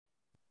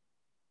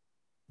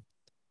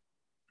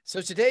So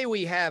today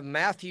we have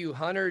Matthew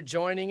Hunter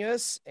joining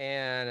us,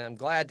 and I'm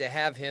glad to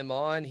have him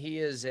on. He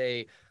is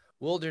a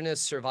wilderness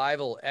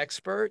survival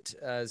expert,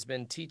 has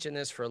been teaching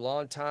this for a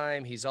long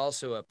time. He's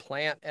also a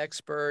plant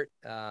expert,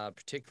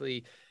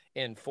 particularly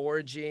in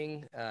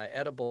foraging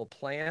edible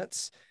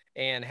plants,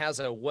 and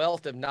has a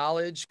wealth of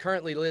knowledge.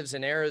 Currently lives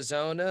in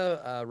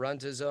Arizona,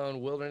 runs his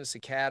own wilderness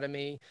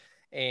academy,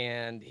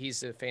 and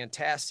he's a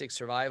fantastic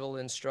survival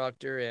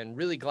instructor, and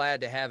really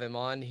glad to have him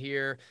on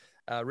here.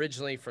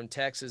 Originally from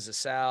Texas, the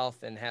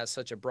South, and has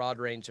such a broad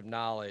range of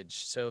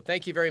knowledge. So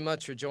thank you very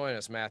much for joining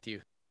us,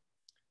 Matthew.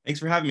 Thanks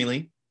for having me,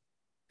 Lee.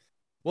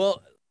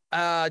 Well,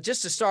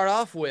 just to start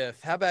off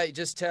with, how about you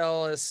just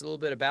tell us a little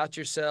bit about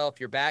yourself,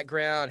 your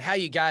background, how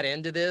you got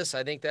into this?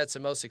 I think that's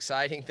the most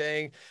exciting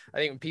thing. I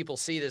think when people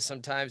see this,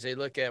 sometimes they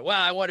look at, well,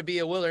 I want to be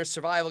a wilderness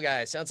survival guy.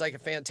 It sounds like a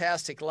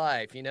fantastic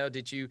life.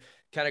 Did you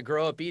kind of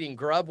grow up eating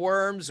grub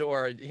worms,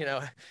 or,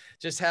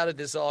 just how did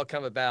this all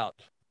come about?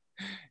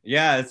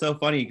 Yeah, it's so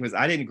funny because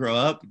I didn't grow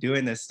up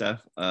doing this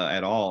stuff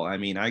at all. I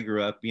mean, I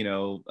grew up,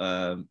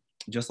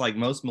 just like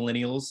most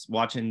millennials,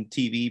 watching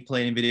TV,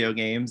 playing video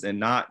games, and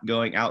not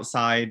going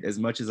outside as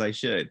much as I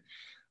should.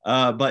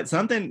 But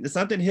something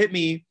hit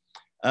me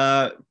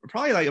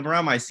probably like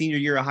around my senior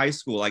year of high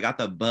school. I got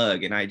the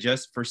bug, and I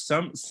just for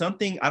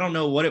something I don't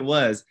know what it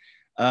was.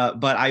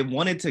 But I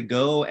wanted to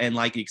go and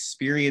like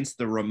experience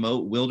the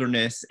remote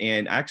wilderness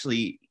and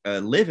actually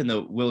live in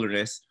the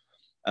wilderness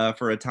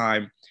for a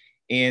time.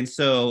 And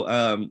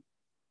so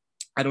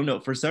I don't know,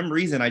 for some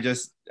reason I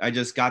just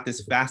got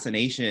this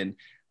fascination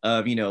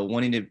of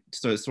wanting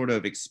to sort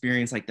of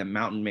experience like the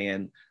mountain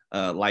man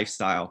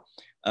lifestyle,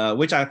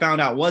 which I found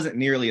out wasn't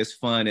nearly as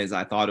fun as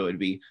I thought it would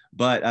be.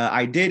 But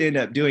I did end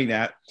up doing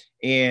that.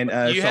 And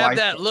you so have I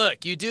that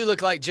look. You do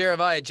look like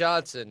Jeremiah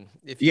Johnson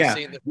if you've yeah,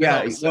 seen the yeah.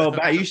 film. So.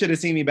 Well, you should have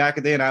seen me back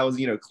then. I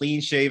was, clean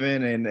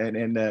shaven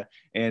and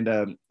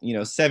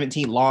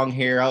 17 long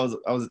hair. I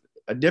was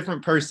a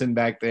different person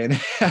back then.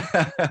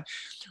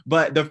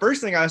 But the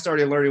first thing I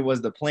started learning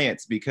was the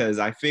plants because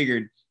I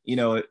figured,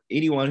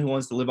 anyone who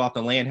wants to live off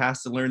the land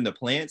has to learn the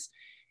plants.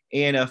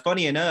 And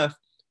funny enough,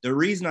 the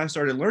reason I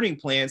started learning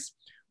plants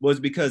was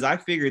because I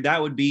figured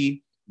that would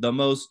be the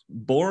most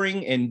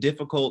boring and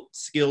difficult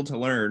skill to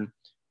learn.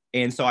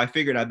 And so I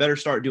figured I better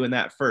start doing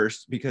that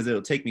first because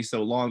it'll take me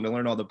so long to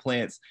learn all the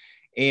plants.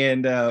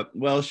 And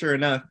well, sure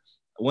enough,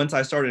 once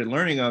I started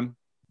learning them,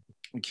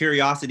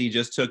 curiosity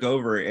just took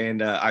over,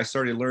 and I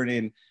started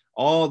learning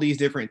all these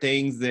different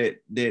things that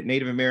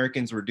Native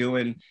Americans were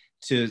doing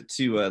to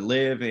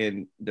live,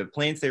 and the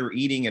plants they were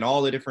eating, and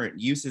all the different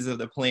uses of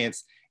the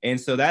plants. And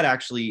so that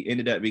actually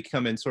ended up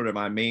becoming sort of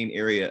my main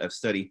area of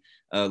study,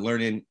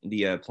 learning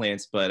the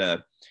plants.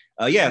 But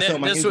yeah, And so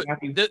my this name's was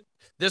Matthew.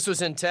 this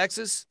was in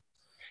Texas.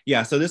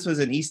 Yeah, so this was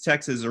in East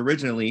Texas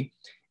originally,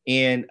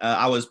 and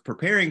I was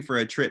preparing for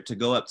a trip to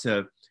go up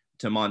to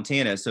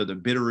Montana, so the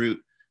Bitterroot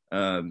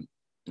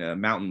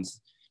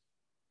mountains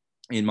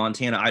in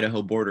Montana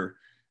Idaho border,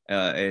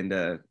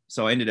 and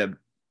so I ended up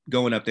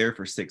going up there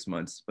for 6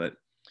 months. But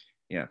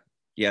yeah,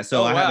 yeah.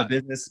 So Oh I have a wow!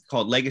 business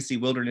called Legacy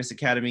Wilderness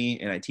Academy,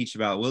 and I teach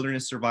about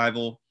wilderness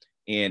survival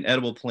and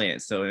edible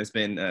plants. So it's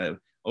been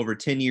over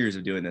 10 years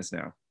of doing this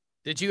now.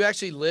 Did you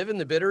actually live in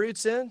the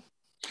Bitterroots then?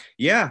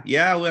 Yeah,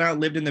 yeah. I went out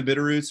and lived in the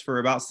Bitterroots for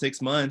about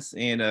 6 months,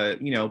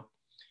 and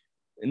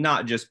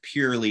not just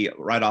purely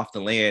right off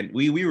the land.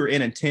 We were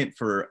in a tent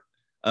for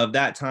of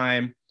that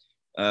time.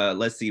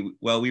 Let's see.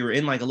 Well, we were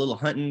in like a little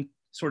hunting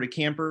sort of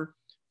camper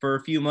for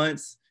a few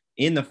months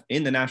in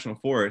the national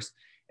forest,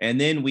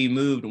 and then we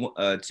moved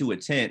to a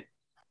tent,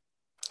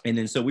 and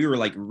then so we were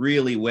like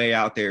really way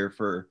out there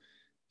for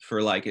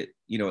like it,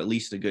 at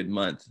least a good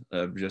month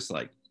of just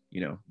like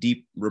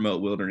deep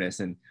remote wilderness,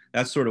 and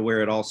that's sort of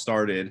where it all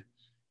started.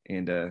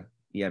 And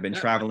yeah, I've been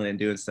That, traveling and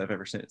doing stuff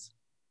ever since.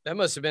 that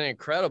must have been an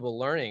incredible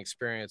learning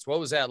experience. What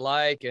was that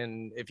like?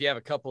 And if you have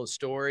a couple of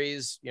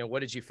stories,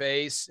 what did you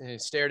face?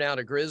 And stare down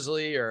a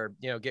grizzly, or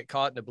get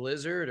caught in a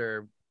blizzard,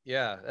 or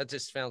yeah, that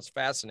just sounds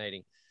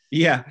fascinating.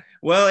 Yeah,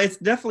 well, it's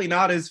definitely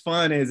not as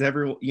fun as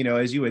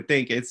as you would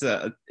think. It's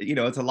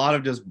it's a lot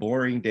of just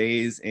boring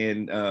days,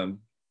 and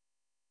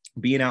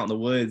being out in the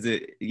woods.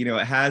 It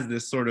has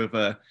this sort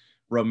of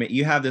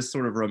you have this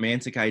sort of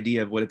romantic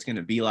idea of what it's going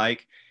to be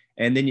like,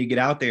 and then you get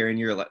out there and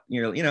you're like,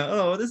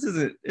 oh, this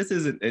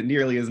isn't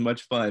nearly as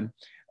much fun.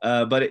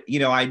 But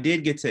I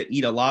did get to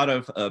eat a lot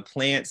of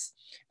plants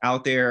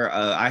out there.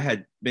 I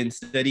had been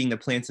studying the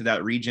plants of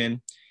that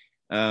region.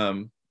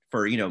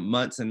 For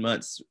months and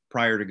months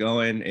prior to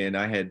going, and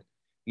I had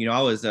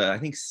I was I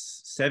think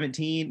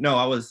 17, no,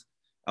 I was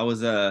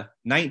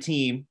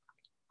 19,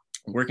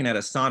 working at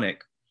a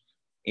Sonic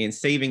and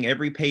saving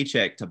every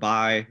paycheck to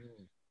buy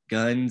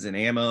guns and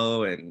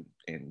ammo and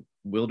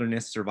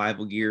wilderness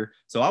survival gear.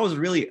 So I was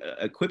really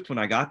equipped when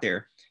I got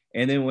there.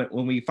 And then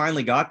when we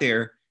finally got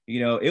there,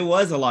 it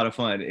was a lot of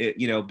fun.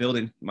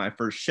 Building my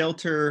first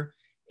shelter,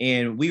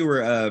 and we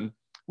were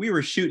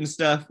shooting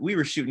stuff. We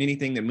were shooting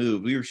anything that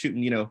moved. We were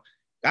shooting,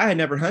 I had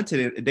never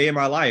hunted a day in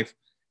my life.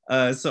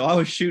 So I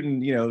was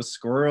shooting,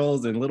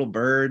 squirrels and little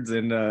birds,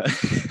 and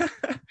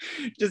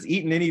just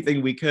eating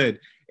anything we could.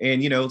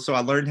 And, so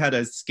I learned how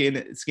to skin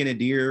a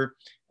deer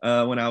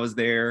when I was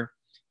there,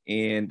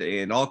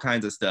 and all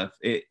kinds of stuff.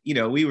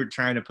 We were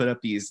trying to put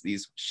up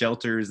these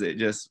shelters that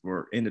just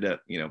ended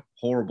up,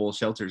 horrible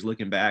shelters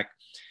looking back.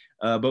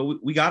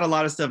 But we got a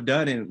lot of stuff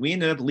done, and we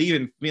ended up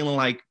leaving feeling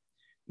like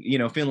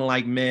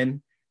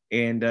men.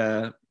 And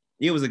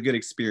it was a good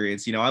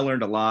experience. I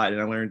learned a lot,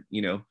 and I learned,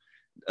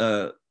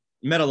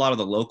 met a lot of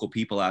the local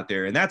people out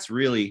there. And that's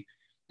really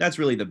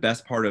the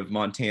best part of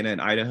Montana and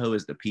Idaho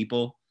is the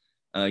people,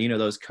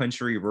 those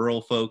country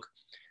rural folk.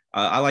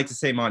 I like to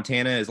say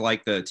Montana is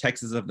like the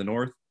Texas of the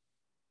North,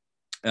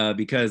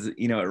 because,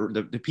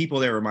 the people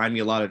there remind me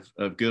a lot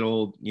of good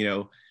old,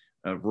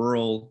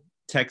 rural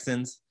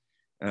Texans.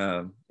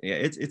 Yeah,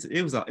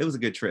 it was a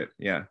good trip.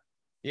 Yeah.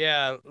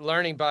 Yeah,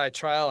 learning by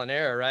trial and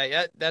error,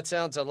 right? That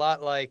sounds a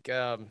lot like,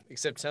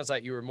 except it sounds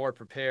like you were more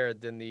prepared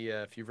than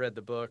if you've read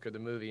the book or the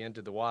movie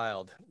Into the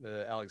Wild,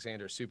 the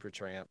Alexander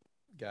Supertramp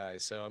guy.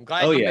 So I'm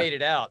glad Oh you yeah. made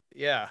it out.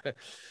 Yeah.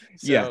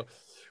 Yeah. So,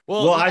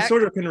 well, Well, I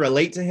sort of can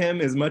relate to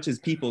him as much as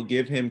people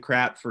give him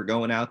crap for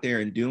going out there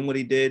and doing what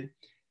he did.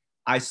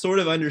 I sort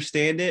of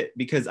understand it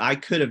because I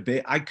could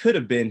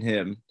have been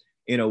him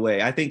in a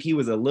way. I think he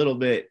was a little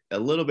bit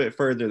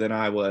further than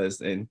I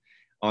was, and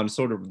on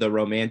sort of the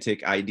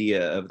romantic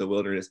idea of the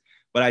wilderness.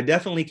 But I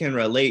definitely can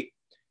relate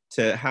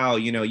to how,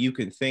 you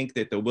can think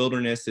that the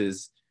wilderness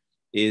is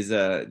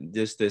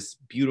just this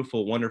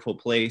beautiful, wonderful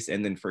place,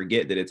 and then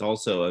forget that it's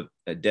also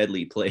a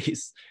deadly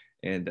place.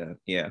 And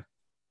yeah.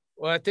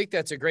 Well, I think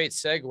that's a great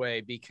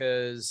segue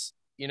because,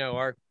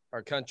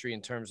 our country,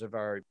 in terms of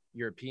our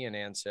European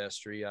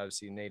ancestry,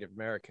 obviously Native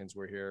Americans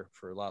were here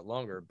for a lot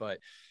longer, but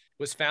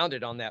was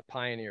founded on that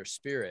pioneer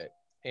spirit.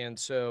 And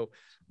so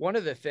one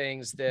of the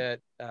things that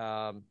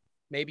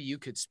maybe you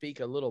could speak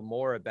a little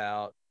more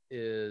about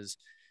is,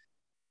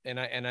 and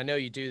I know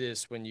you do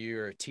this when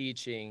you're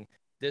teaching,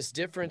 this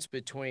difference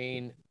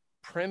between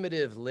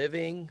primitive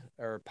living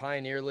or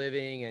pioneer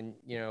living. And,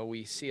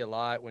 we see a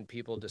lot when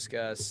people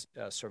discuss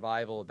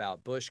survival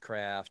about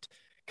bushcraft,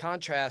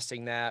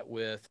 contrasting that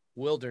with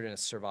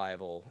wilderness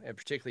survival, and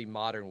particularly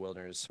modern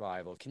wilderness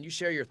survival. Can you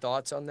share your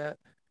thoughts on that?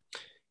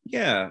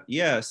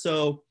 Yeah.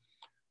 So,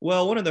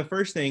 well, one of the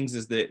first things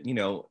is that,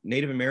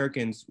 Native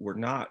Americans were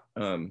not,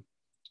 for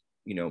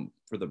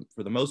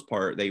the most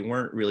part, they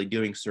weren't really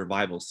doing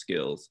survival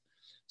skills.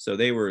 So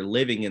they were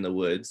living in the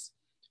woods,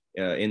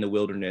 in the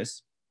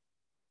wilderness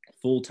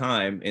full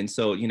time. And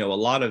so, a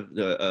lot of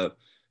the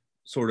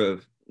sort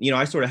of,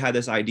 I sort of had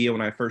this idea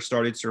when I first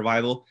started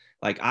survival.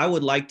 Like, I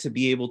would like to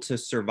be able to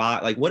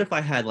survive. Like, what if I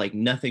had like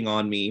nothing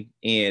on me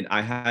and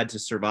I had to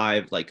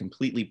survive like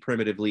completely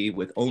primitively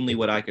with only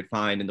what I could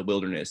find in the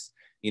wilderness,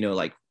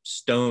 like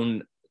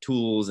stone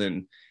tools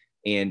and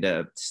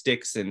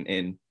sticks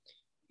and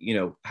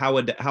how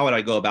would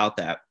I go about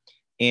that?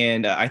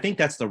 And I think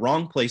that's the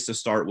wrong place to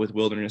start with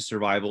wilderness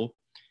survival.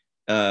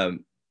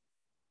 Um,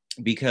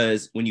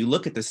 because when you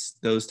look at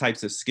those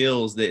types of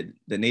skills that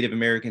the Native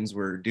Americans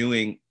were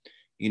doing,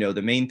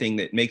 the main thing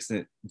that makes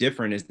it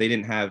different is they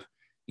didn't have,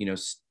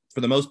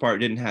 for the most part,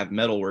 didn't have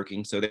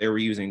metalworking. So they were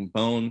using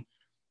bone,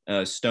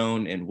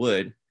 stone, and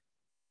wood.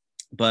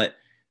 But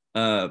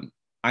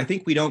I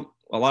think we don't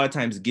a lot of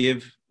times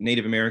give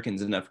Native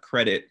Americans enough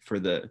credit for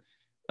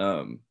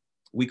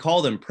we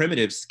call them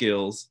primitive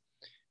skills,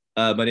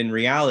 but in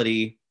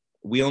reality,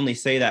 we only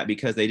say that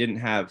because they didn't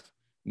have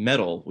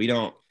metal.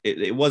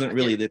 It wasn't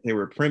really that they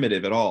were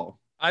primitive at all.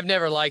 I've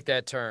never liked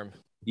that term.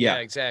 Yeah,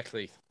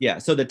 exactly. Yeah.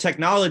 So the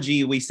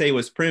technology we say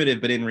was primitive,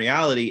 but in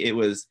reality, it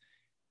was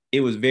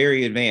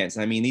very advanced.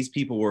 I mean, these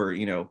people were,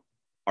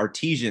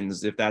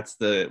 artisans, if that's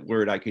the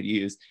word I could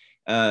use.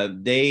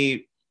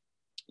 They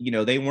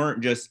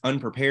weren't just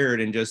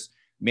unprepared and just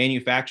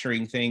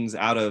manufacturing things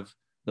out of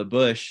the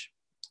bush,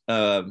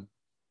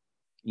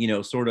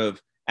 sort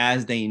of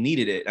as they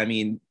needed it. I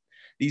mean,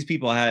 these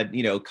people had,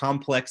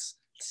 complex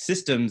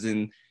systems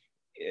and,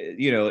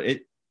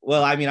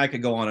 well, I mean, I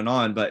could go on and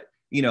on, but,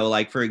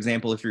 like, for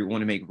example, if you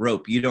want to make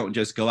rope, you don't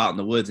just go out in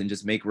the woods and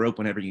just make rope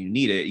whenever you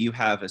need it. You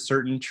have a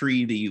certain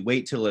tree that you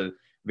wait till a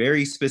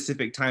very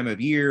specific time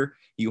of year.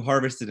 You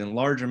harvest it in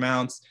large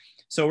amounts.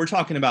 So we're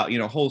talking about,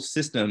 whole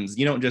systems.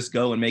 You don't just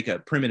go and make a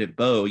primitive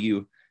bow.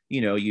 You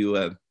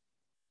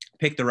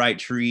pick the right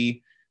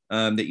tree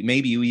that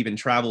maybe you even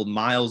traveled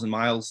miles and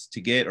miles to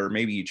get, or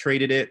maybe you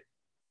traded it.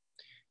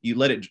 You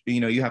let it,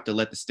 you have to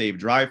let the stave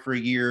dry for a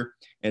year,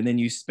 and then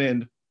you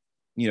spend,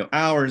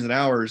 hours and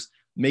hours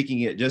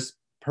making it just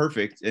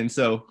perfect. And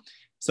so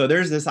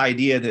there's this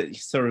idea that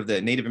sort of the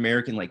Native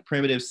American like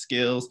primitive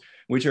skills,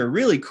 which are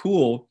really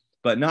cool,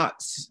 but not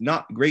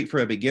great for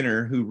a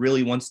beginner who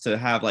really wants to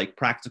have like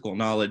practical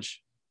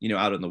knowledge,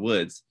 out in the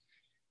woods.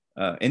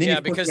 And then yeah,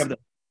 of course, you have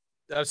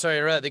I'm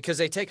sorry, because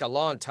they take a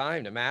long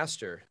time to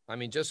master. I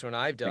mean, just when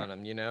I've done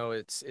them,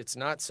 it's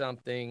not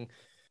something,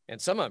 and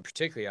some of them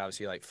particularly,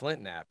 obviously, like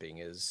flint knapping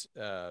is,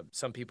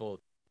 some people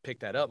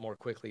pick that up more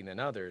quickly than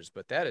others,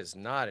 but that is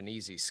not an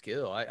easy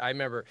skill. I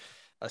remember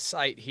a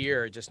site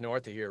here just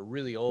north of here, a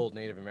really old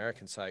Native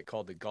American site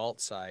called the Galt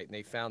site, and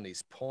they found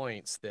these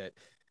points that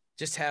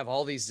just have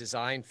all these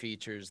design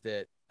features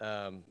that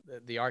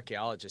the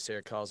archaeologist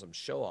there calls them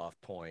show off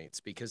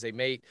points, because they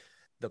make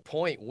the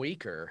point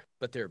weaker,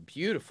 but they're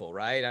beautiful,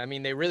 right? I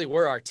mean, they really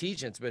were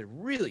artisans, but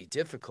really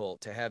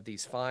difficult to have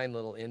these fine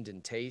little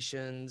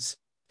indentations.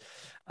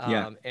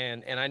 Yeah,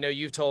 And I know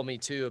you've told me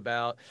too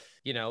about,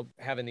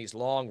 having these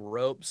long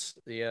ropes,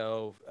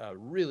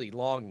 really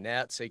long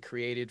nets they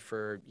created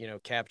for,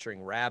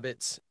 capturing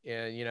rabbits,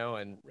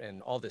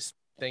 and all this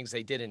things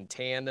they did in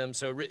tandem.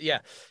 So yeah,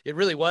 it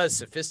really was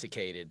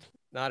sophisticated,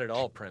 not at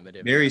all primitive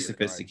in very that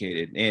regard.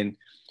 sophisticated.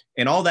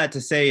 And all that to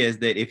say is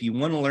that if you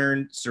want to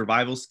learn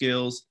survival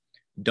skills,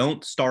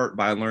 don't start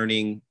by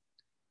learning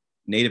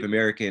Native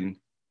American,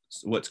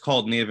 what's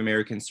called Native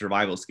American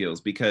survival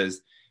skills,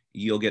 because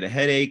you'll get a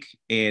headache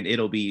and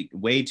it'll be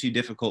way too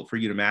difficult for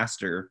you to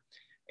master.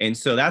 And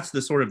so that's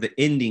the sort of the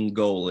ending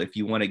goal if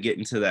you want to get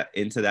into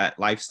that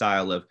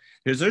lifestyle of,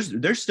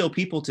 there's still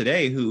people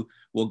today who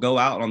will go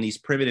out on these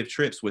primitive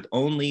trips with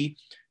only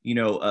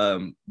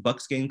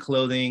buckskin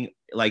clothing.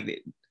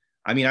 Like,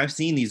 I mean, I've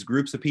seen these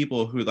groups of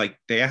people who, like,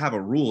 they have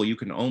a rule: you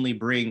can only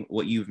bring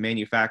what you've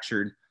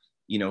manufactured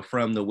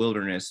from the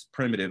wilderness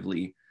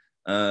primitively,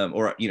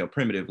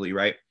 primitively,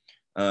 right?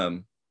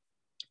 And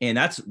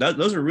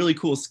those are really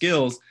cool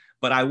skills,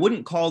 but I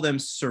wouldn't call them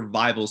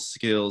survival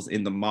skills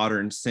in the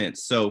modern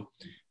sense. So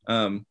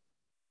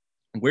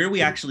where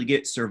we actually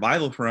get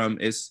survival from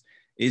is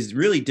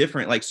really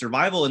different. Like,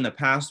 survival in the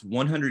past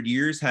 100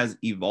 years has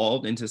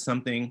evolved into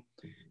something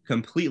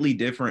completely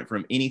different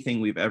from anything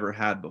we've ever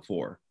had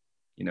before.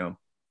 Yeah,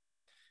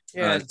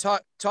 and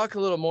talk a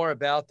little more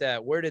about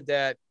that. Where did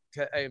that,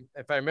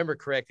 if I remember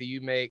correctly, you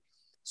make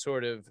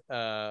sort of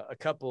a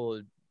couple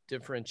of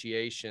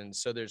differentiations.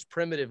 So there's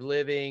primitive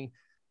living,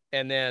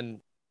 and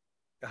then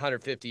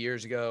 150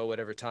 years ago,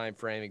 whatever time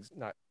frame,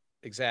 not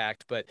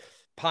exact, but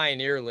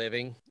pioneer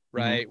living,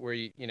 right? Mm-hmm. Where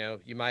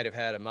you might have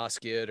had a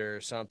musket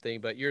or something,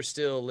 but you're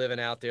still living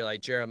out there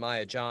like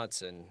Jeremiah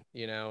Johnson,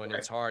 and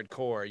it's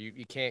hardcore.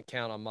 You can't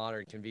count on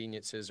modern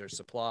conveniences or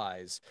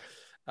supplies.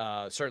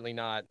 Certainly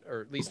not,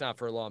 or at least not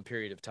for a long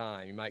period of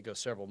time. You might go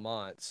several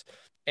months.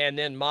 And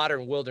then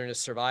modern wilderness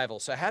survival.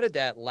 So how did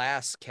that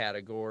last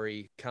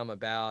category come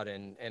about,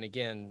 and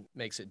again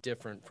makes it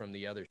different from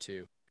the other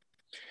two?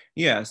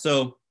 Yeah.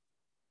 So,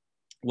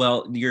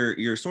 well,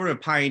 your sort of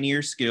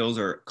pioneer skills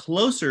are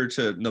closer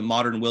to the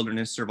modern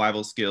wilderness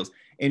survival skills.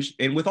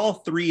 And with all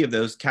three of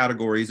those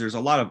categories, there's a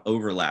lot of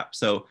overlap.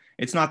 So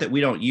it's not that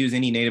we don't use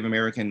any Native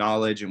American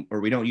knowledge, or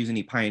we don't use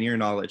any pioneer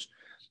knowledge,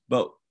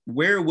 but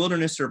where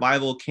wilderness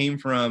survival came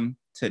from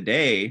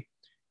today,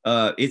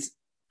 it's,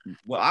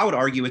 well, I would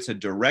argue it's a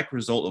direct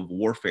result of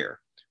warfare,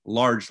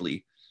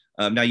 largely.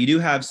 Now, you do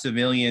have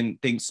civilian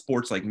things,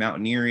 sports like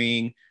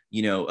mountaineering,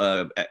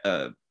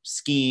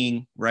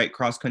 skiing, right?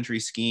 Cross country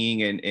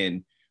skiing,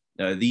 and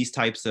these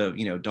types of,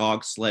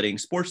 dog sledding,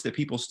 sports that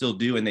people still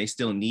do, and they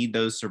still need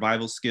those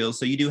survival skills.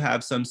 So you do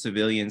have some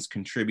civilians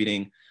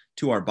contributing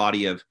to our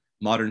body of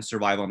modern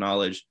survival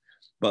knowledge.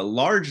 But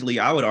largely,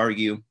 I would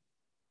argue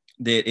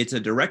that it's a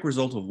direct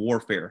result of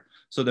warfare.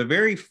 So the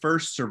very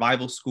first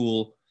survival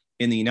school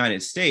in the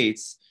United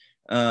States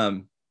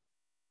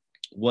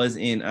was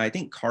in, I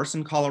think,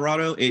 Carson,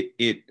 Colorado.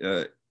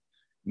 It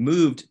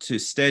moved to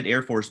Stead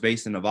Air Force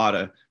Base in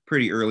Nevada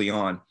pretty early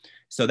on.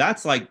 So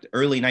that's like the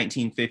early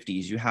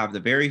 1950s. You have the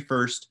very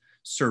first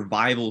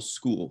survival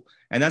school.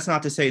 And that's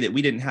not to say that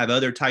we didn't have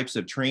other types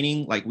of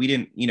training. Like, we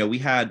didn't, we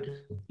had,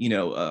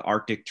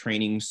 Arctic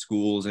training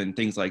schools and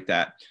things like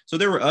that. So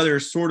there were other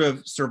sort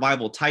of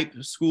survival type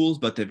schools,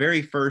 but the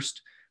very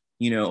first,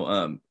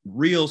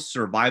 real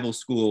survival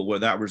school where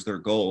that was their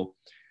goal.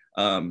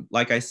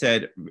 Like I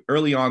said,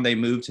 early on, they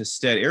moved to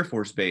Stead Air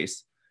Force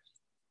Base,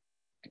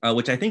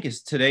 which I think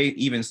is today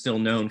even still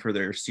known for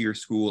their SEER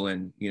school.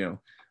 And,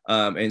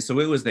 and so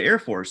it was the Air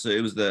Force. So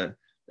it was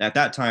at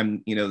that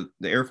time, the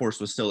Air Force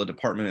was still a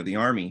department of the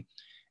Army.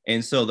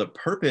 And so the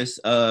purpose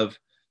of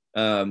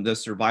the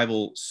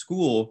survival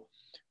school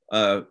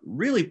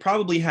really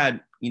probably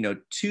had,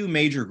 two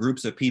major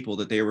groups of people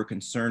that they were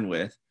concerned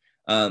with.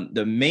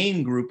 The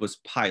main group was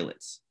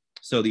pilots.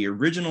 So the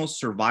original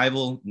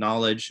survival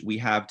knowledge we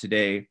have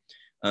today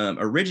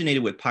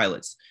originated with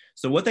pilots.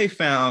 So what they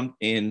found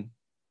in,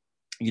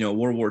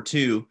 World War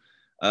II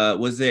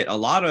was that a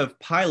lot of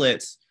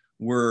pilots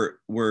were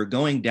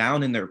going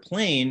down in their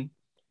plane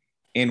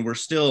and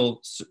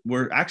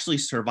were actually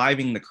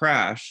surviving the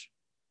crash,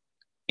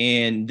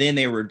 and then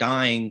they were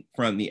dying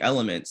from the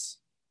elements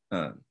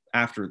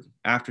after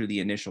the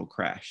initial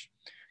crash.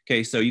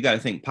 Okay, so you got to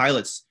think,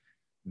 pilots,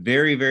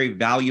 very, very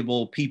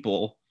valuable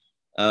people,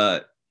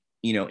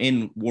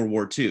 in World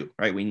War II,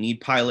 right? We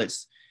need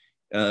pilots.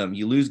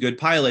 You lose good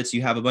pilots,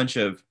 you have a bunch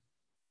of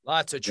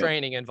Lots of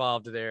training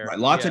involved there. right,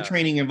 lots of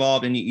training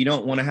involved, and you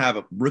don't want to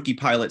have rookie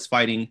pilots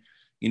fighting,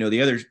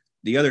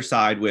 the other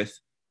side with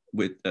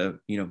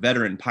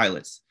veteran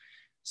pilots.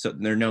 So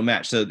they're no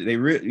match. So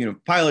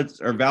pilots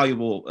are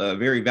valuable,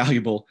 very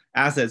valuable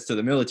assets to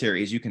the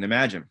military, as you can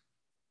imagine.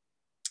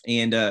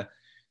 And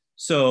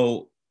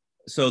so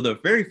the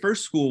very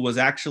first school was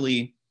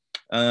actually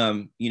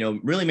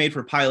really made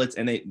for pilots.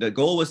 And the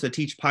goal was to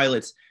teach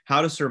pilots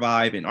how to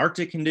survive in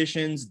Arctic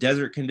conditions,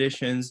 desert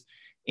conditions,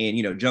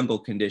 and, jungle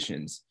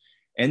conditions.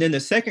 And then the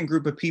second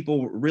group of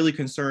people we're really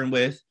concerned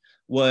with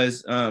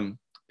was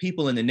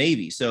people in the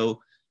Navy.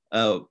 So,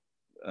 uh,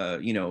 uh,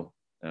 you know,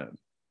 uh,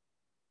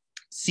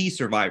 sea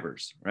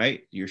survivors,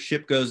 right? Your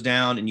ship goes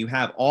down and you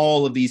have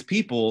all of these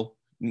people,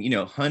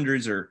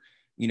 hundreds or,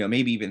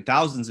 maybe even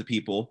thousands of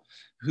people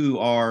who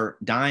are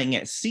dying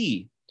at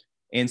sea.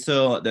 And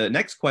so the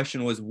next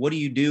question was, what do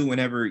you do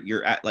whenever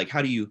you're at, like,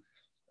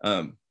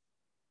 um,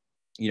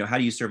 how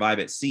do you survive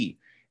at sea?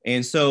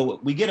 And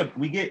so we get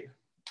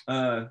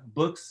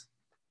books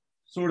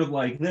sort of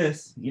like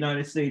this,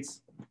 United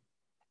States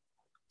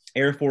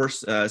Air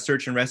Force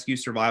Search and Rescue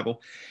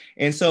Survival.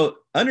 And so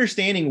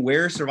understanding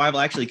where survival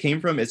actually came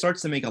from, it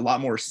starts to make a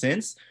lot more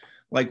sense.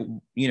 Like,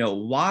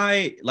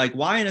 why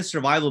in a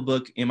survival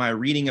book am I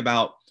reading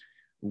about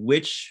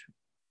which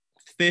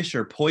fish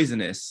are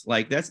poisonous?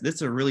 Like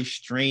that's a really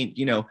strange,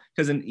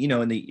 because in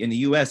the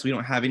US we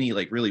don't have any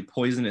like really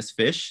poisonous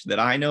fish that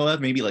I know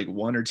of, maybe like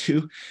one or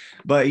two.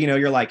 But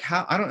you're like,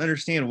 how? I don't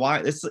understand why.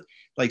 It's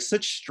like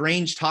such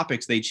strange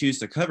topics they choose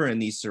to cover in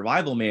these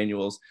survival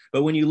manuals.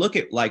 But when you look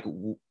at like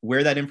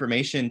where that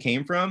information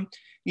came from,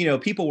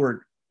 people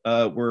were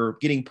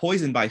getting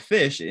poisoned by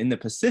fish in the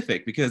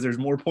Pacific because there's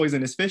more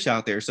poisonous fish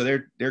out there. So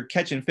they're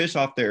catching fish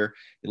off their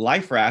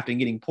life raft and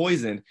getting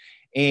poisoned.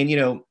 And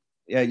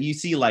you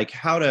see like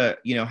how to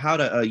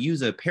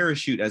use a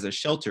parachute as a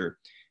shelter,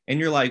 and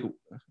you're like,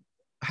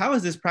 how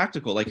is this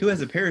practical? Like, who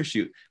has a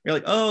parachute? You're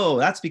like, oh,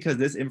 that's because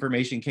this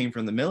information came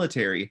from the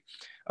military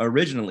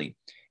originally.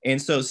 And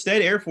so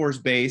Stead Air Force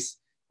Base,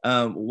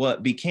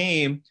 what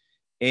became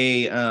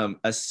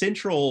a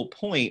central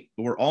point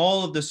where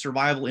all of the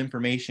survival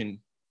information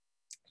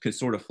could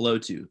sort of flow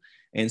to.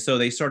 And so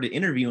they started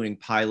interviewing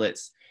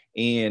pilots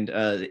and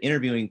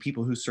interviewing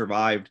people who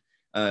survived,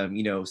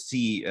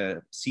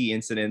 sea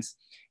incidents,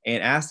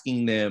 and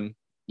asking them,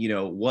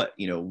 what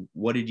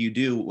did you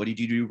do? What did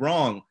you do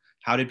wrong?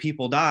 How did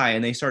people die?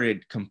 And they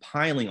started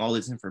compiling all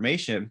this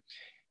information.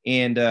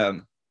 And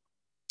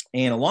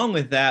along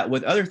with that,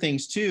 with other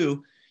things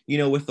too,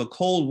 with the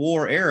Cold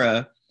War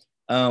era,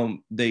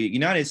 the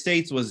United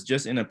States was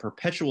just in a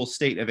perpetual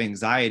state of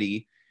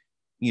anxiety,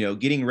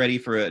 getting ready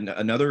for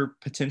another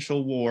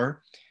potential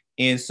war.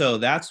 And so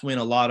that's when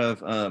a lot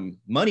of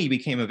money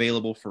became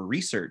available for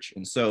research.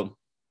 And so,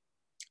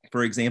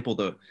 for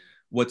example,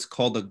 what's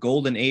called the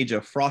golden age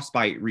of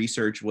frostbite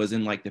research was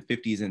in like the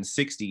 50s and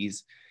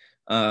 60s,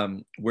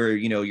 where,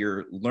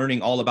 you're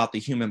learning all about the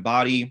human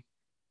body.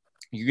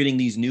 You're getting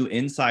these new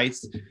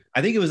insights.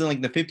 I think it was in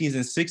like the 50s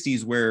and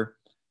 60s where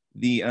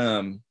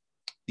the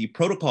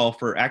protocol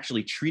for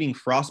actually treating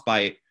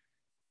frostbite,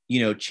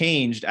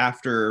 changed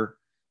after,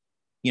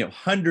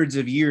 hundreds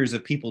of years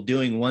of people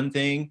doing one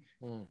thing.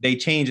 They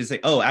change and say,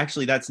 oh,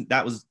 actually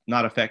that was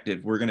not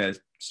effective. We're going to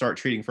start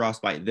treating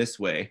frostbite this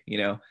way,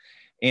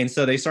 And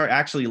so they start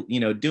actually,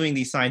 doing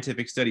these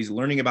scientific studies,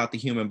 learning about the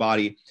human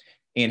body,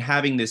 and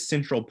having this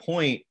central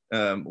point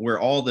where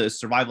all the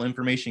survival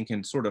information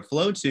can sort of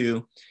flow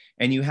to.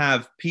 And you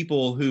have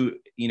people who,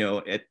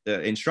 at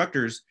the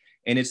instructors,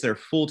 and it's their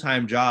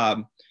full-time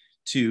job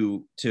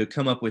to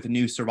come up with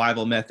new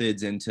survival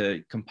methods and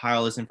to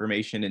compile this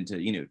information and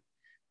to,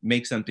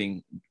 make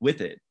something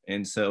with it.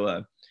 And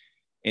so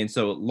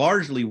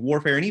largely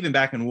warfare, and even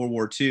back in World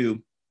War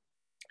II,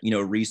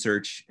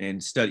 research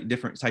and study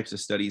different types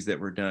of studies that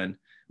were done,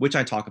 which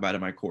I talk about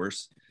in my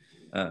course.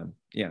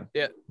 Yeah,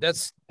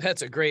 that's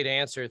a great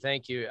answer.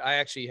 Thank you. I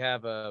actually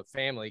have a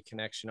family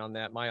connection on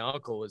that. My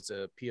uncle was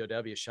a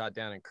POW shot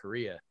down in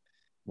Korea.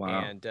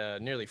 Wow.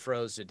 And nearly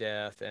froze to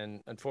death.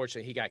 And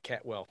unfortunately, he got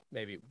well,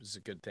 maybe it was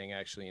a good thing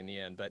actually in the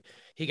end, but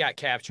he got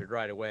captured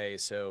right away.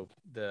 So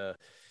the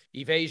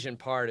evasion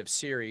part of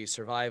series,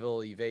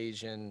 survival,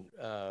 evasion,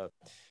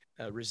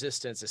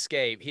 resistance,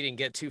 escape, he didn't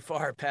get too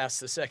far past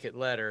the second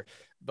letter.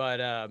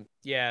 But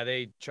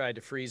they tried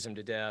to freeze him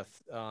to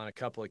death on a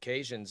couple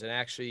occasions. And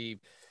actually,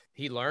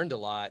 he learned a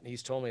lot. And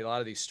he's told me a lot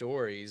of these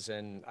stories,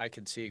 and I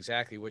can see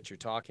exactly what you're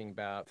talking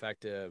about. In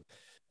fact, a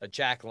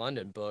Jack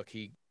London book,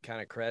 he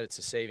kind of credits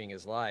to saving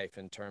his life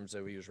in terms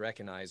of he was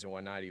recognized, and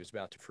one night he was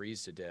about to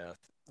freeze to death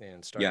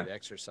and started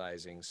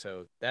exercising.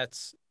 So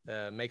that's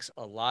makes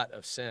a lot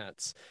of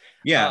sense.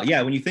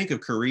 Yeah. When you think of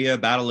Korea,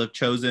 Battle of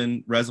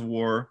Chosin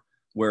Reservoir,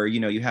 where,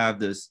 you have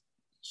this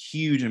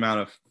huge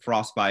amount of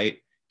frostbite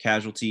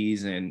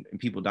casualties and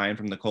people dying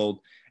from the cold.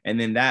 And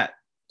then that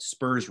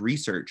spurs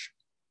research,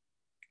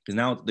 because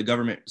now the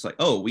government is like,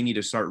 oh, we need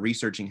to start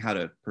researching how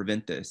to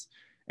prevent this.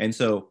 And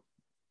so,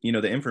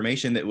 the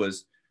information that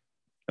was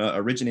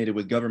originated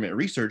with government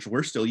research,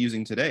 we're still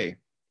using today.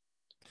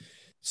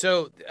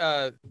 So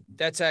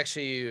that's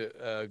actually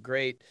a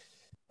great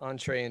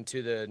entree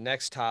into the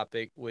next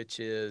topic, which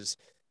is,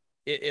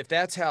 if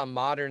that's how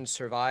modern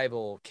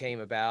survival came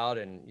about,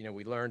 and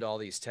we learned all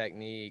these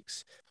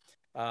techniques,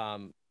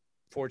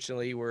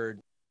 fortunately we're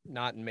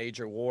not in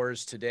major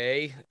wars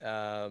today,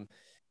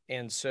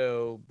 and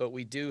so, but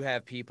we do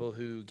have people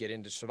who get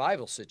into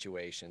survival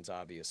situations,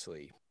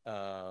 obviously.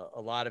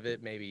 a lot of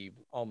it, maybe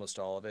almost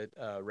all of it,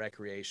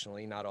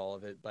 recreationally, not all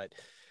of it. But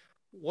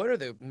what are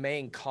the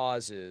main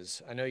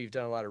causes? I know you've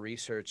done a lot of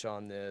research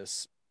on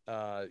this.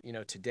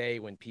 Today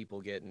when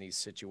people get in these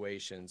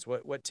situations,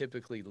 what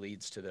typically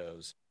leads to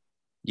those?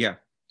 Yeah.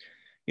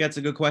 Yeah, it's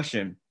a good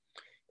question.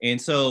 And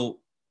so,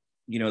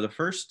 the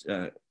first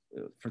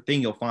for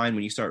thing you'll find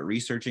when you start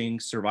researching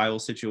survival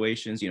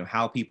situations,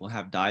 how people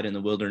have died in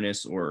the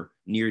wilderness or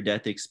near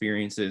death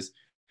experiences.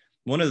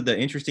 One of the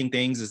interesting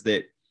things is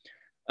that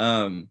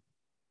um,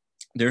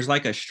 there's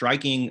like a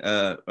striking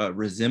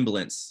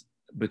resemblance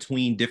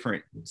between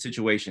different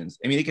situations.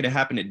 I mean, it could have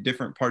happened at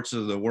different parts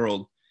of the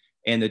world,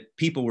 and the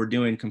people were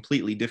doing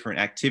completely different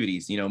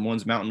activities.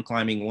 One's mountain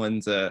climbing,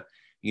 one's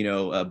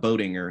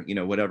boating,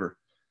 or whatever.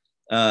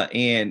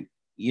 And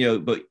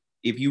but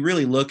if you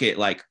really look at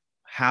like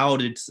how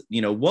did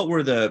what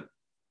were the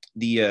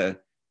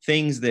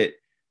things that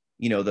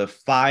the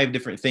five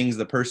different things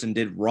the person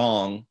did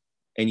wrong,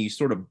 and you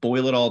sort of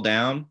boil it all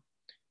down,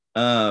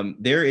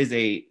 there is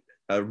a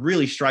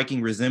really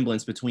striking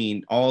resemblance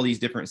between all these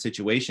different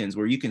situations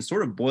where you can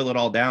sort of boil it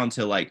all down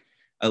to like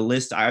a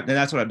list. And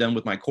that's what I've done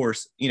with my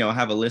course. I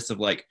have a list of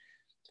like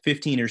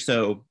 15 or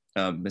so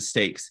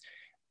mistakes.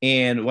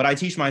 And what I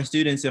teach my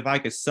students, if I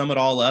could sum it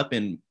all up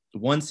in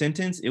one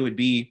sentence, it would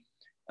be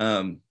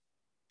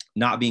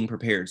not being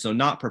prepared. So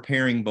not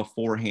preparing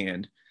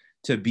beforehand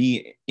to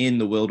be in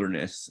the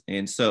wilderness.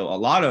 And so a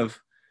lot of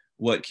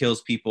what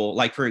kills people,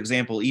 like for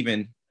example,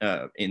 even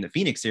in the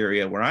Phoenix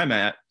area where I'm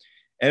at,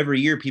 every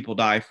year people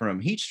die from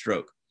heat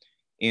stroke.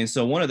 And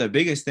so one of the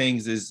biggest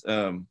things is,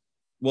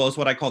 it's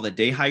what I call the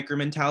day hiker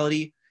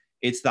mentality.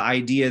 It's the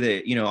idea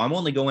that, I'm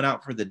only going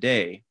out for the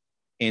day.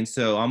 And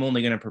so I'm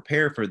only going to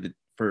prepare for the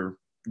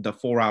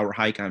 4-hour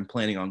hike I'm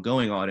planning on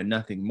going on and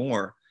nothing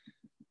more.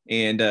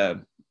 And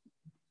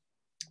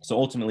so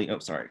ultimately,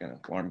 sorry, I got an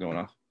alarm going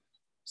off.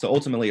 So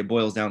ultimately it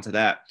boils down to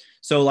that.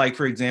 So like,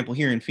 for example,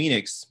 here in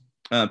Phoenix,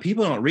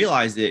 people don't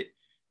realize that,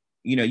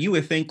 you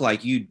would think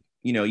like you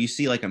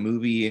see like a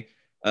movie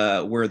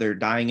where they're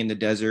dying in the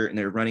desert and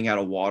they're running out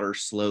of water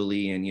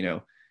slowly.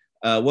 And,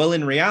 well,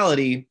 in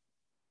reality,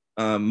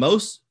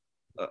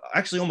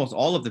 actually almost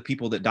all of the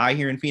people that die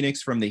here in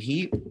Phoenix from the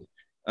heat,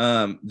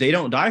 they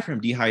don't die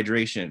from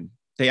dehydration.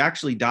 They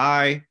actually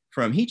die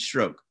from heat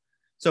stroke.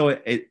 So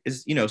it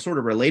is, sort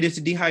of related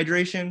to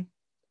dehydration,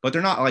 but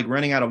they're not like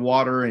running out of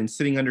water and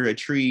sitting under a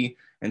tree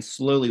and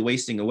slowly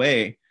wasting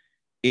away.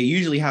 It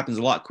usually happens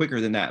a lot quicker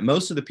than that.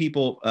 Most of the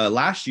people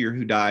last year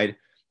who died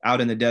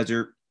out in the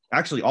desert,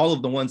 actually all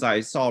of the ones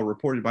I saw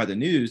reported by the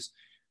news,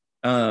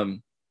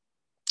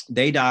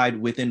 they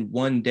died within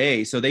one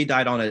day. So they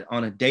died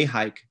on a day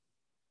hike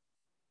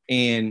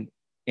and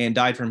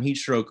died from heat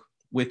stroke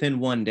within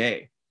one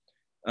day.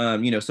 So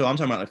I'm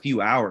talking about a few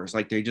hours.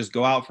 Like they just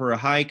go out for a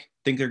hike,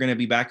 think they're going to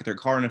be back at their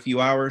car in a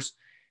few hours,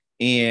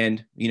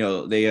 and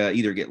they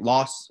either get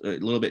lost, a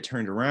little bit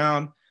turned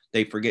around,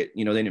 they forget,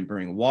 they didn't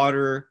bring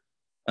water,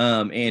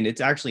 and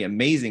it's actually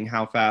amazing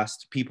how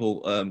fast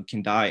people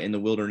can die in the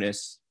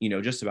wilderness,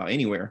 just about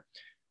anywhere.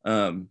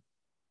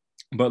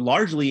 But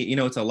largely,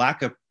 it's a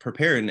lack of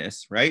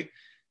preparedness, right?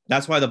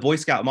 That's why the Boy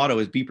Scout motto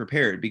is be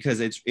prepared,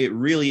 because it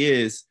really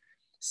is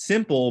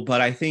simple,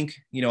 but I think,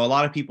 a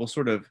lot of people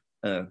sort of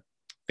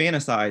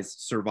fantasize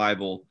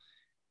survival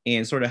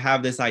and sort of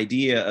have this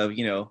idea of,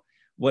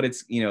 what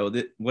it's,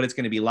 what it's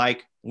going to be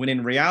like, when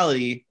in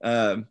reality,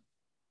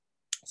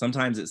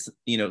 sometimes it's,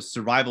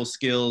 survival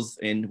skills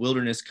and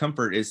wilderness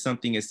comfort is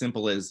something as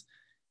simple as,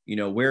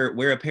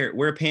 wear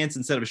pants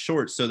instead of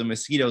shorts so the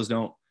mosquitoes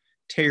don't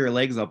tear your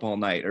legs up all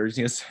night, or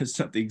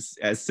something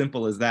as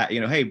simple as that.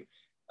 Hey,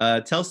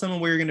 tell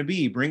someone where you're going to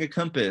be, bring a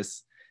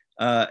compass.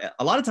 A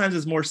lot of times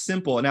it's more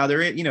simple. Now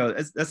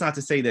that's not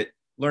to say that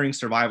learning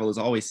survival is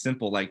always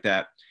simple like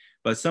that,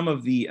 but some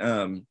of the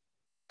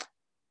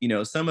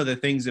some of the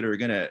things that are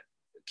going to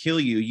kill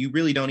you, you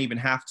really don't even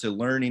have to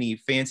learn any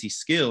fancy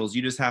skills.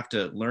 You just have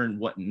to learn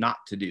what not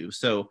to do.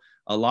 So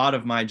a lot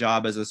of my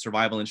job as a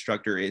survival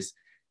instructor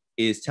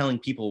is telling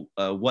people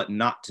what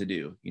not to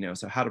do,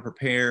 so how to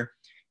prepare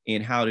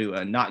and how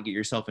to not get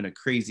yourself in a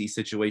crazy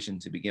situation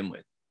to begin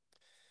with.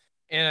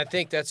 And I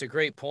think that's a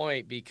great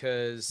point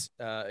because,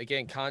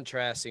 again,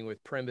 contrasting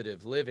with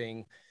primitive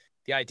living,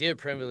 the idea of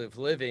primitive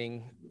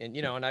living,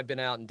 and I've been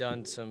out and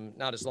done some,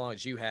 not as long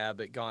as you have,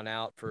 but gone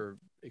out for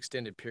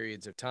extended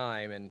periods of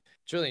time, and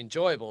it's really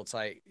enjoyable. It's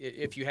like,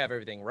 if you have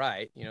everything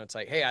right, it's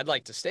like, hey, I'd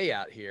like to stay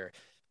out here.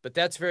 But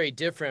that's very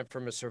different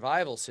from a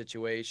survival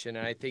situation.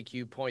 And I think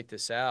you point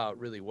this out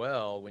really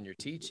well when you're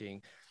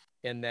teaching,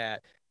 in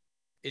that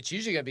it's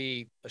usually going to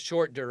be a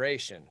short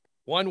duration,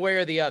 one way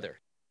or the other.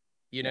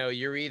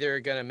 You're either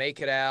going to make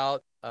it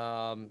out,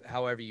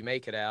 however you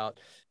make it out,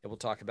 and we'll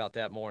talk about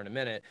that more in a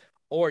minute,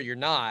 or you're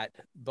not.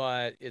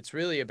 But it's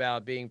really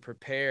about being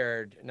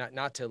prepared,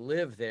 not to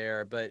live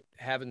there, but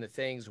having the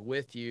things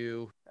with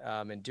you,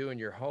 and doing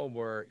your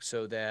homework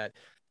so that,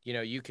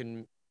 you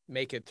can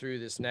make it through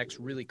this next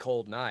really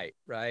cold night,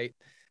 right?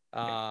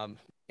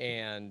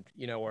 and,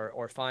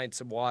 or find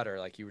some water,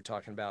 like you were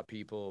talking about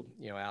people,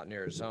 out in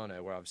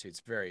Arizona, where obviously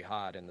it's very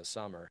hot in the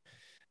summer.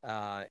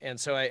 And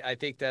so I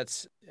think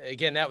that's,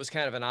 again, that was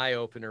kind of an eye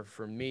opener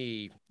for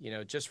me,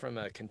 just from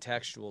a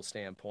contextual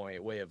standpoint,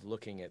 a way of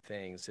looking at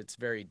things. It's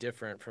very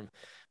different from,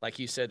 like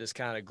you said, this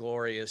kind of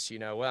glorious,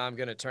 well, I'm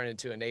going to turn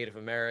into a Native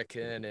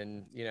American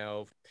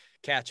and,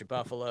 catch a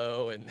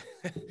buffalo and,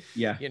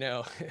 Yeah.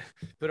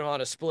 put them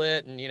on a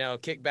split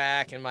and, kick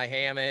back in my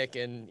hammock.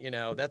 And,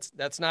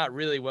 that's not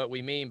really what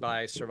we mean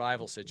by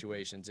survival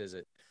situations, is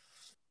it?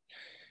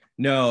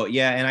 No,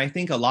 yeah, and I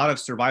think a lot of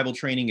survival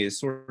training is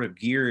sort of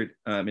geared,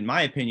 in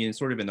my opinion,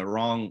 sort of in the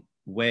wrong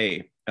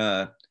way.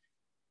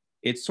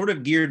 It's sort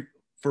of geared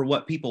for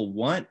what people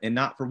want and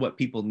not for what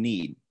people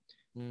need.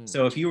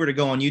 So if you were to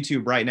go on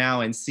YouTube right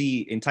now and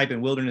type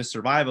in wilderness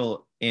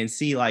survival and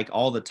see like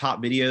all the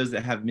top videos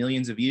that have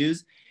millions of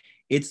views,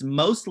 it's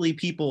mostly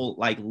people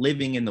like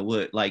living in the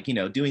wood, like,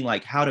 doing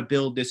like how to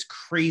build this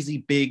crazy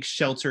big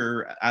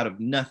shelter out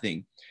of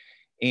nothing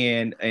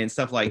and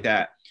stuff like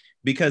that,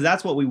 because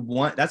that's what we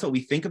want. That's what we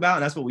think about.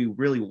 And that's what we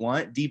really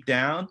want deep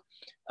down.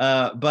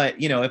 But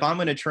if I'm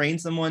going to train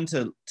someone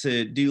to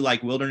do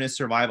like wilderness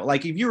survival,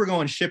 like if you were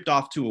going shipped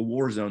off to a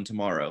war zone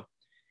tomorrow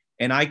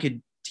and I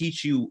could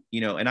teach you,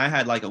 and I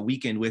had like a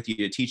weekend with you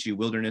to teach you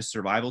wilderness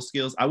survival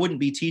skills, I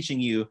wouldn't be teaching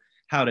you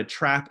how to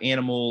trap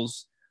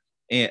animals,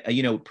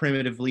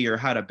 primitively, or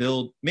how to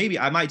build. Maybe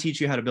I might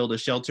teach you how to build a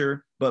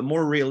shelter, but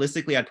more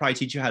realistically, I'd probably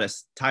teach you how to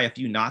tie a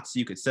few knots so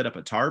you could set up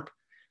a tarp.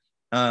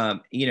 A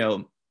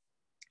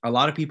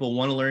lot of people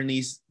want to learn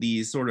these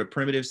sort of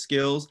primitive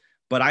skills,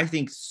 but I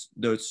think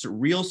the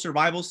real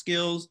survival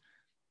skills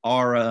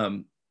are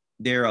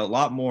they're a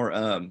lot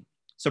more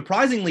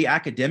surprisingly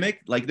academic.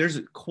 Like there's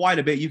quite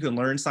a bit you can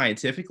learn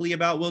scientifically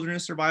about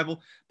wilderness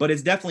survival, but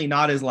it's definitely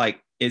not as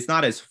it's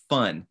not as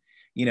fun.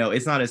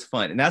 It's not as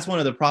fun. And that's one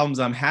of the problems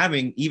I'm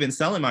having even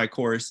selling my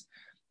course,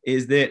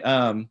 is that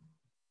I'm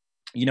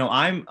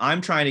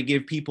trying to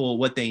give people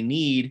what they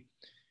need,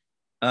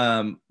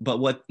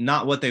 but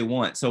not what they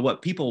want. So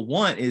what people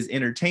want is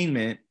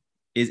entertainment,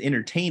 is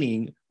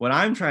entertaining. What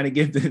I'm trying to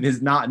give them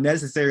is not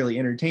necessarily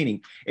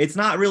entertaining. It's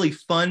not really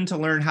fun to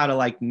learn how to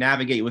like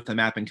navigate with the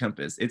map and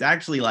compass. It's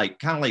actually like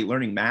kind of like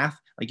learning math.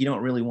 Like you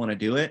don't really want to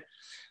do it.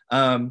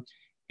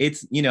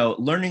 It's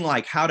learning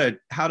like how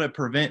to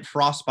prevent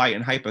frostbite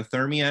and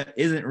hypothermia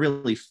isn't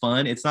really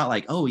fun. It's not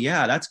like, oh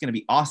yeah, that's going to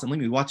be awesome, let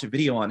me watch a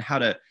video on how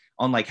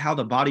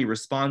the body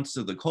responds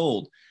to the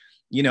cold.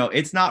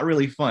 It's not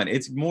really fun.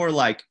 It's more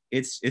like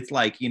it's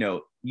like,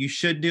 you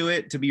should do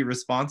it to be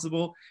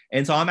responsible.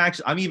 And so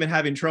I'm even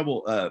having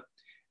trouble.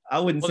 I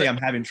wouldn't say I'm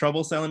having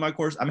trouble selling my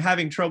course. I'm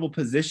having trouble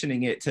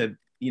positioning it to,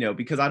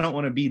 because I don't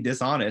want to be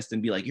dishonest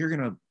and be like, you're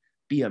going to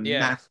be a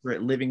master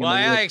at living in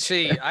the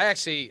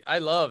woods. I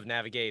love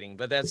navigating,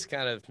 but that's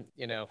kind of,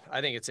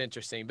 I think it's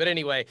interesting. But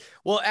anyway,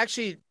 well,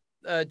 actually,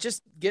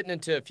 just getting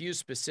into a few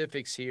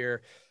specifics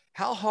here,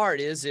 how hard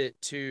is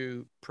it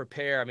to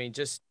prepare? I mean,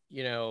 just,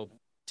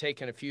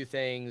 taking a few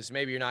things,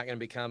 maybe you're not going to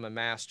become a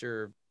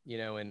master,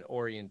 in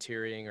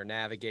orienteering or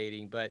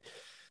navigating, but,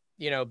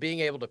 being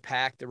able to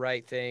pack the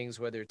right things,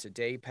 whether it's a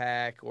day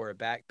pack or a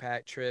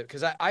backpack trip.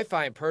 Because I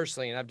find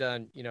personally, and I've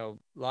done, a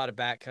lot of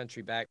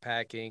backcountry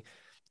backpacking,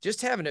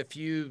 just having a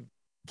few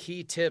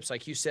key tips,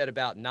 like you said,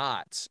 about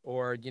knots,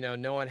 or,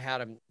 knowing how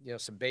to,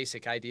 some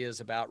basic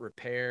ideas about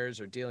repairs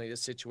or dealing with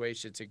this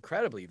situation, it's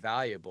incredibly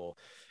valuable.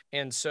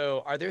 And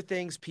so are there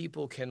things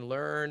people can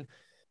learn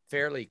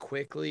fairly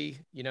quickly,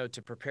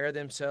 to prepare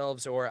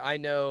themselves? Or I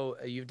know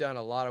you've done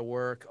a lot of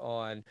work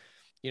on,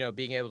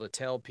 being able to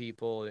tell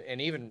people,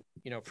 and even,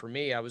 for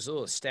me, I was a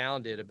little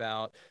astounded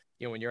about,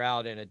 when you're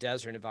out in a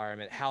desert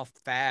environment, how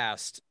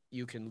fast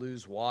you can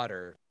lose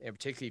water, and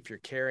particularly if you're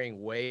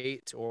carrying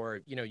weight,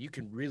 or, you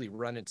can really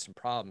run into some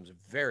problems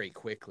very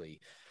quickly.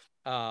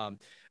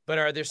 But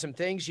are there some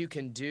things you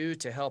can do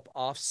to help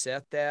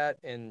offset that,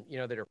 and,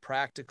 that are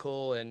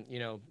practical and,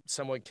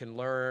 someone can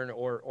learn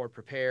or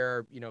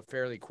prepare,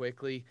 fairly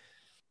quickly?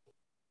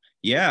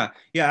 Yeah.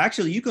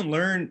 Actually, you can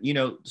learn,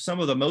 some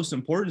of the most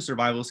important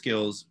survival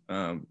skills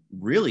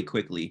really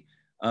quickly,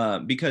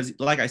 because,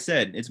 like I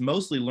said, it's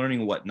mostly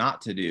learning what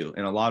not to do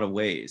in a lot of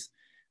ways.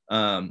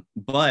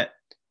 But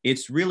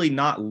it's really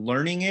not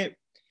learning it;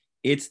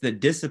 it's the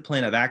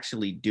discipline of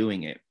actually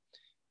doing it.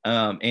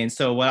 And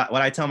so what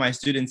I tell my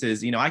students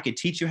is, I could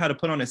teach you how to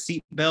put on a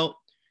seat belt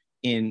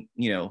in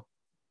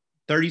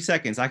 30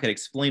 seconds. I could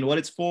explain what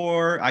it's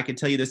for. I could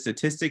tell you the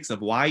statistics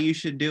of why you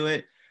should do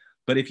it.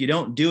 But if you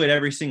don't do it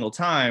every single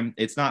time,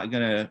 it's not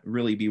going to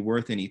really be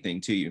worth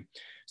anything to you.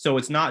 So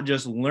it's not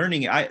just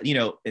learning.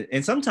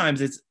 And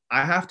sometimes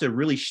I have to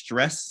really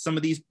stress some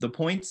of the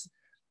points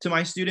to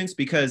my students,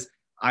 because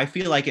I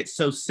feel like it's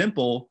so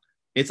simple.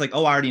 It's like,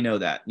 oh, I already know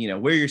that,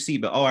 wear your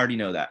seatbelt. Oh, I already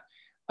know that.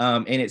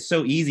 And it's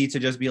so easy to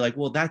just be like,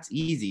 well, that's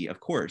easy, of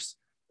course.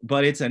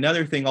 But it's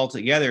another thing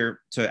altogether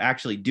to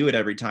actually do it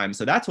every time.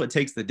 So that's what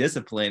takes the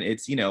discipline.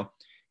 It's,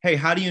 hey,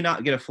 how do you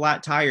not get a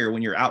flat tire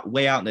when you're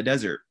way out in the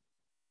desert?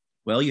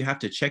 Well, you have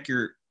to check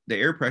the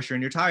air pressure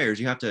in your tires.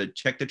 You have to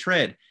check the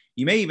tread.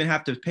 You may even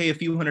have to pay a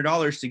few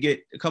 $100s to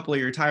get a couple of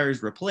your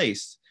tires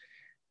replaced.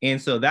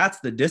 And so that's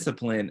the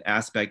discipline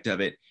aspect of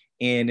it.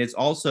 And it's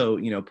also,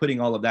 putting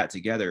all of that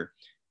together.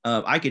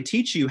 I could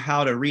teach you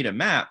how to read a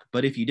map,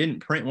 but if you didn't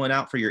print one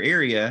out for your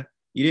area,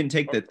 you didn't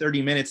take the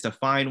 30 minutes to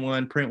find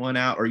one, print one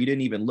out, or you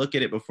didn't even look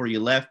at it before you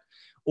left,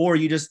 or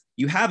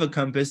you have a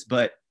compass,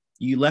 but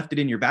you left it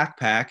in your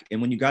backpack.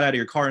 And when you got out of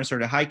your car and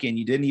started hiking,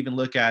 you didn't even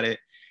look at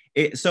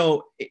it.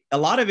 So a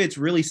lot of it's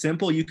really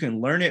simple. You can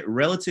learn it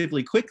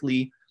relatively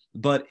quickly,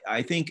 but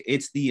I think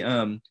it's the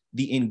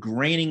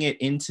ingraining it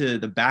into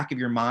the back of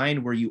your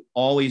mind where you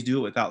always do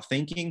it without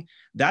thinking.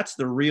 That's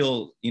the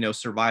real,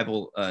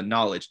 survival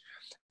knowledge.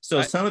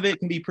 So some of it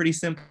can be pretty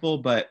simple,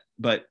 but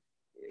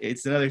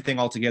it's another thing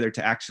altogether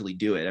to actually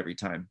do it every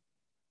time.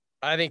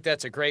 I think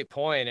that's a great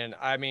point. And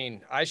I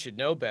mean, I should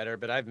know better,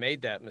 but I've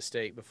made that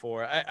mistake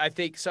before. I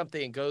think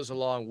something that goes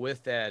along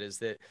with that is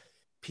that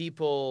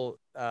people,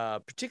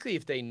 particularly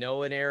if they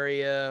know an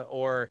area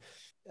or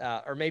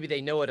maybe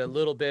they know it a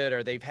little bit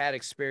or they've had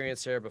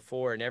experience there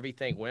before and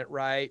everything went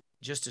right,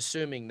 just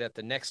assuming that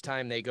the next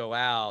time they go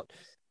out,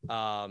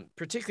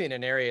 particularly in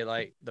an area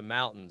like the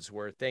mountains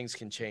where things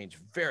can change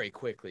very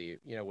quickly,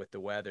 with the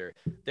weather,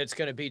 that's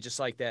going to be just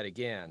like that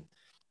again.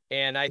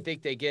 And I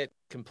think they get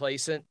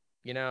complacent,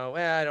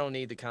 I don't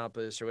need the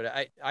compass or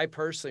what. I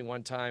personally,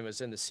 one time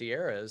was in the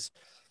Sierras,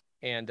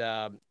 and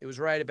it was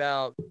right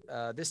about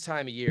this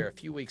time of year, a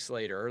few weeks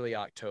later, early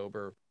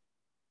October,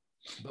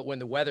 but when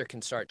the weather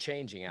can start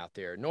changing out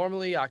there.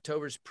 Normally,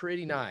 October's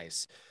pretty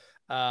nice.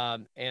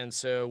 And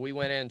so we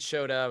went in,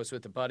 showed up. I was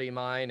with a buddy of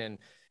mine and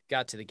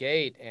got to the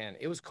gate, and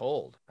it was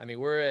cold. I mean,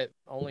 we're at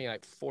only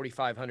like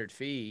 4,500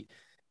 feet,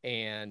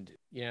 and,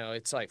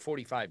 it's like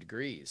 45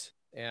 degrees.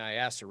 And I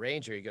asked the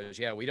ranger, he goes,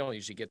 yeah, we don't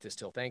usually get this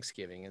till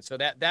Thanksgiving. And so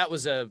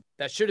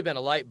that should have been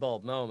a light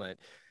bulb moment.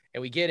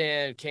 And we get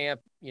in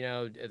camp,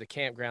 at the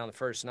campground the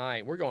first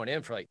night. We're going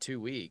in for like 2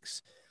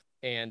 weeks.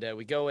 And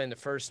we go in the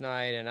first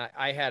night, and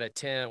I had a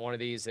tent, one of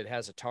these that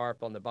has a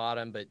tarp on the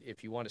bottom. But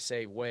if you want to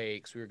save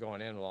weight, because we were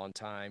going in a long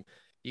time,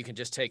 you can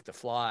just take the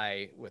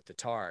fly with the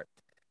tarp.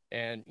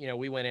 And,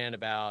 we went in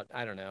about,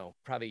 I don't know,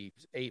 probably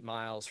 8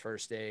 miles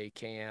first day,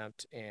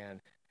 camped. And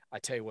I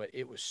tell you what,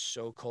 it was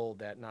so cold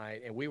that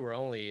night. And we were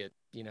only at,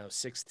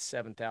 6,000 to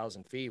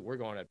 7,000 feet. We're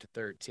going up to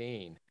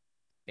 13.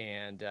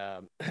 And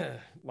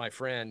my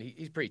friend,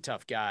 he's a pretty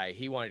tough guy.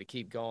 He wanted to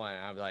keep going.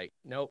 I was like,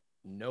 nope,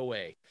 no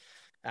way.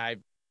 I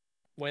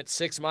went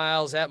 6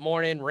 miles that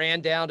morning,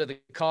 ran down to the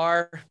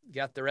car,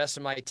 got the rest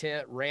of my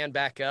tent, ran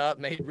back up,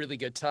 made really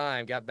good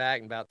time, got back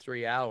in about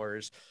 3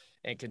 hours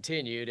and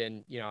continued.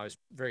 And, I was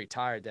very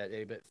tired that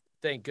day, but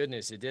thank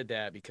goodness it did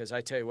that, because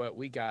I tell you what,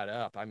 we got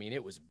up. I mean,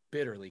 it was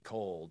bitterly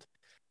cold,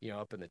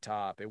 up in the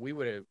top, and we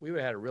would have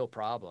had a real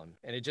problem,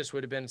 and it just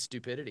would have been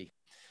stupidity.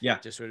 Yeah.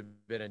 Just would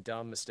have been a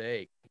dumb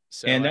mistake.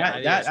 So And I that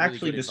think that's really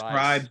actually good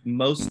describes advice.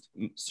 most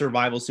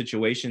survival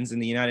situations in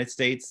the United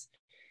States.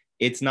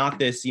 It's not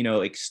this,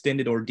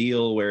 extended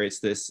ordeal where it's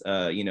this,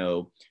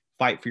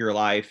 fight for your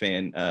life.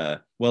 And,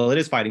 well, it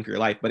is fighting for your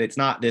life, but it's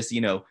not this,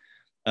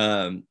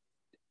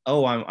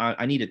 oh,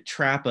 I need to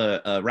trap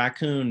a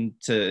raccoon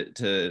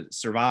to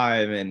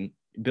survive and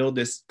build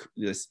this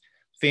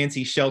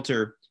fancy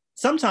shelter.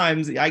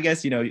 Sometimes I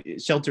guess,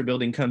 shelter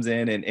building comes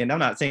in, and I'm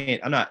not,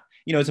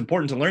 it's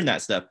important to learn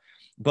that stuff,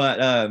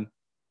 but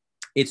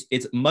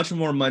it's much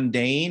more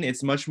mundane.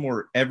 It's much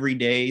more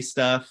everyday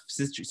stuff,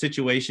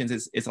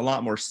 situations. It's a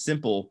lot more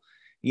simple.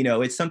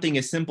 It's something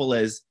as simple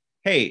as,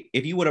 hey,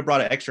 if you would have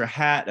brought an extra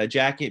hat, a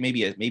jacket,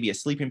 maybe a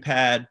sleeping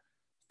pad,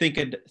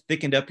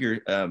 thickened up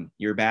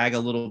your bag a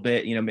little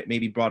bit,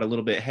 maybe brought a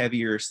little bit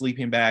heavier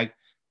sleeping bag,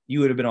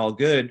 you would have been all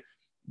good.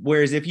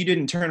 Whereas if you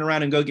didn't turn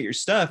around and go get your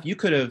stuff, you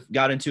could have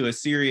got into a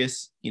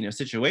serious,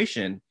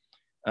 situation.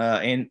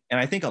 And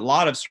I think a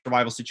lot of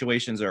survival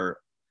situations are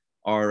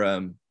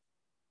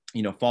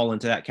fall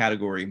into that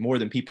category more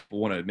than people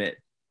want to admit.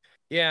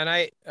 Yeah, and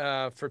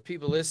I for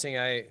people listening,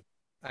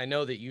 I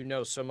know that you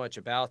know so much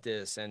about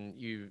this, and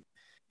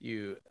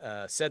you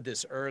said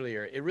this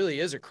earlier. It really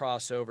is a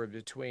crossover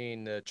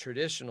between the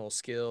traditional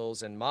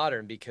skills and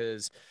modern,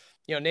 because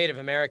Native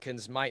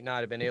Americans might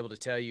not have been able to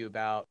tell you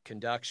about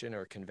conduction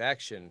or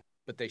convection,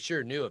 but they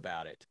sure knew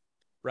about it,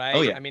 Oh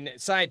right? yeah. I mean,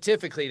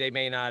 scientifically, they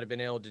may not have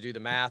been able to do the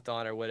math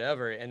on or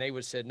whatever, and they would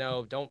have said,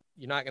 no, don't,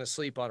 you're not going to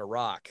sleep on a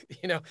rock,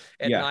 at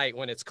Yeah. night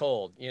when it's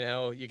cold.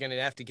 You're going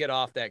to have to get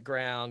off that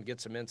ground, get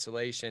some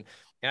insulation.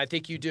 And I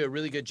think you do a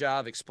really good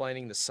job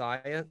explaining the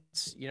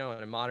science, in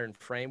a modern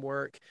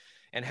framework,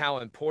 and how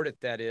important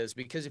that is.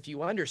 Because if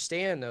you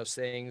understand those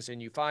things and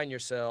you find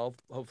yourself,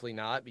 hopefully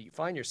not, but you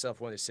find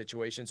yourself in one of these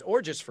situations,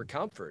 or just for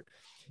comfort,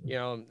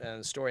 and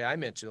the story I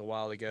mentioned a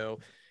while ago,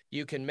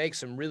 you can make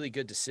some really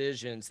good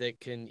decisions that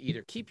can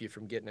either keep you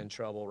from getting in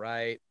trouble,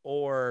 right?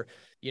 Or,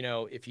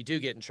 if you do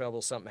get in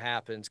trouble, something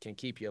happens, can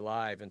keep you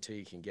alive until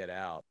you can get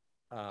out.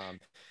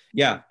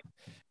 Yeah.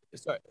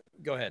 And sorry,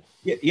 go ahead.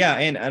 Yeah,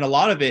 and a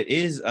lot of it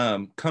is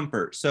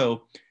comfort.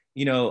 So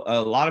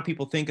a lot of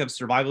people think of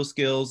survival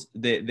skills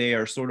that they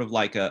are sort of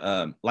like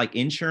like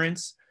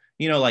insurance.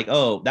 like,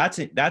 oh, that's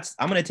it.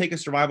 I'm going to take a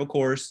survival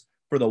course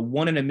for the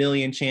 1 in a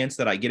million chance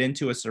that I get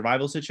into a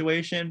survival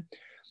situation.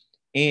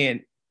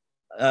 And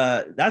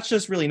that's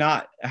just really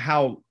not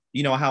how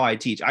I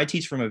teach. I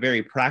teach from a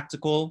very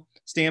practical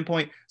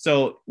standpoint.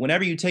 So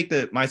whenever you take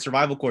my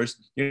survival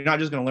course, you're not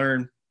just going to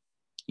learn,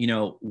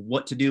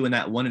 what to do in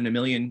that 1 in a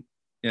million,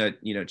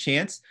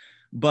 chance,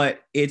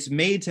 but it's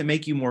made to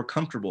make you more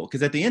comfortable.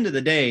 Because at the end of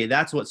the day,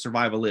 that's what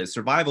survival is.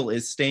 Survival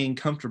is staying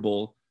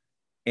comfortable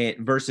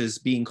versus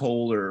being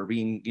cold or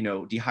being,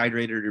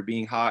 dehydrated or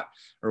being hot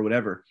or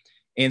whatever.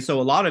 And so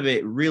a lot of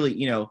it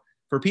really,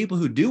 for people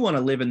who do want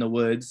to live in the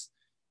woods,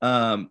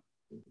 learning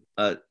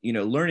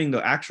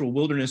the actual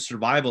wilderness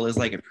survival is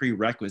like a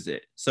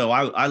prerequisite. So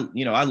I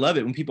love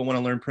it when people want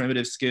to learn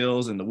primitive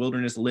skills and the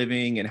wilderness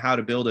living and how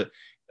to build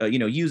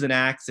use an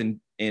axe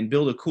and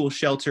build a cool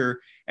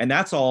shelter. And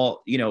that's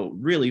all,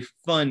 really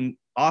fun,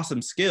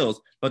 awesome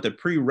skills. But the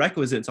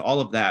prerequisite to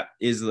all of that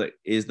is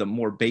the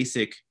more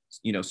basic,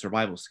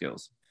 survival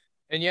skills.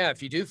 And yeah,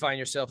 if you do find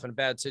yourself in a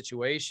bad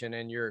situation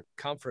and your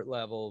comfort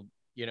level,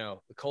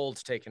 the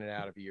cold's taking it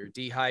out of you, you're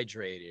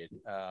dehydrated.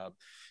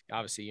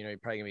 Obviously, you're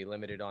probably gonna be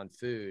limited on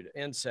food.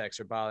 Insects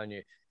are bothering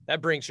you.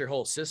 That brings your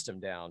whole system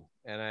down.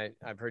 And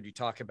I've heard you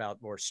talk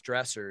about more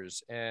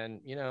stressors,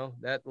 and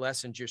that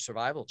lessens your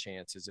survival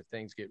chances if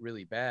things get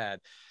really bad.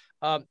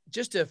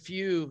 Just a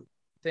few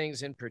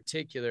things in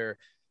particular.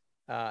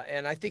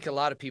 And I think a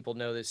lot of people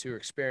know this who are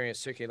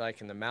experienced, particularly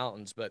like in the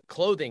mountains, but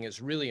clothing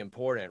is really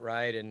important,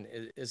 right? And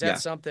is that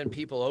something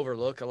people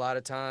overlook a lot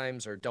of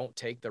times or don't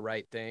take the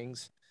right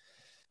things?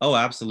 Oh,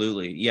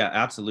 absolutely. Yeah,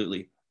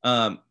 absolutely.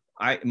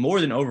 I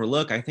more than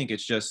overlook, I think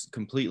it's just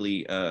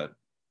completely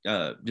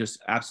just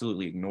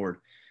absolutely ignored.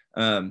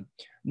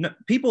 No,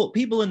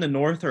 people in the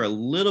north are a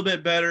little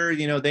bit better.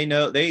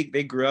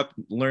 They grew up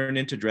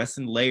learning to dress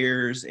in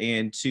layers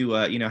and to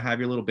have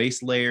your little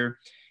base layer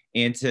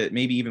and to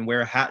maybe even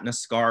wear a hat and a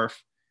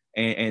scarf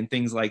and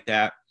things like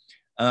that.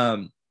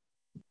 But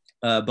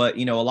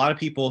a lot of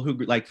people who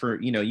like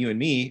for you and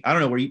me, I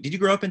don't know, did you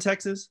grow up in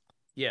Texas?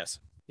 Yes.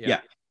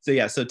 Yeah.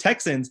 So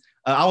Texans,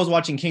 I was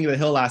watching King of the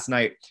Hill last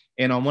night,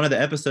 and on one of the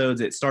episodes,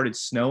 it started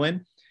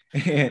snowing,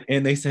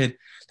 and they said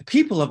the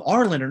people of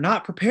Arlen are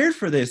not prepared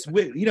for this.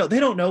 They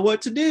don't know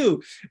what to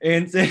do,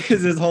 and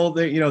this whole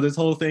thing, this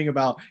whole thing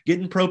about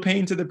getting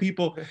propane to the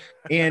people,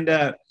 and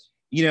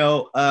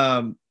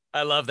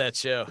I love that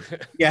show.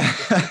 Yeah.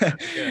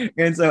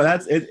 And so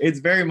it's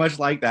very much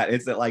like that.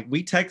 It's that like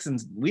we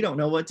Texans, we don't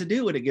know what to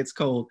do when it gets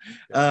cold.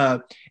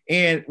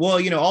 And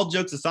well, all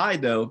jokes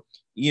aside though,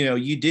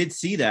 you did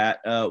see that.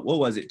 What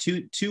was it?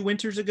 Two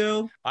winters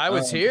ago? I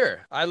was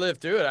here. I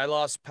lived through it. I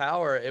lost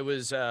power. It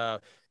was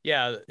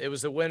it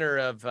was the winter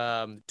of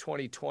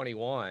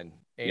 2021.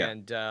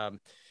 And when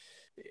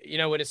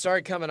it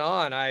started coming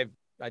on, I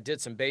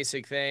did some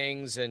basic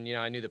things, and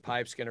I knew the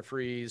pipe's going to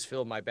freeze,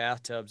 filled my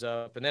bathtubs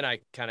up, and then I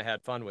kind of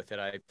had fun with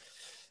it.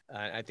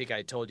 I think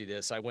I told you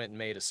this. I went and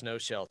made a snow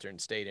shelter and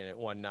stayed in it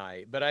one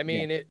night. But I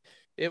mean,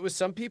 it was,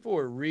 some people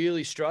were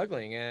really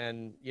struggling,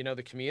 and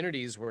the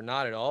communities were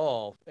not at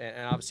all,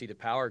 and obviously the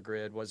power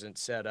grid wasn't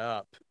set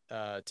up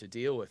to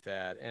deal with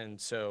that.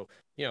 And so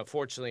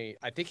fortunately,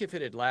 I think if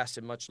it had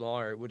lasted much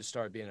longer, it would have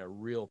started being a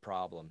real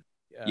problem.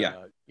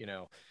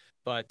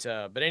 But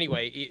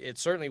anyway, it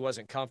certainly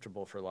wasn't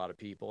comfortable for a lot of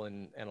people,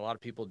 and a lot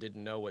of people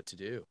didn't know what to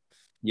do.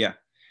 Yeah.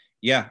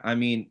 I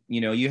mean,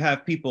 you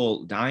have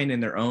people dying in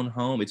their own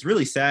home. It's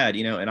really sad,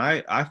 and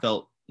I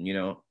felt,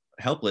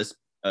 helpless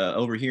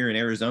over here in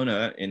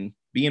Arizona, and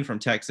being from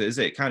Texas,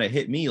 it kind of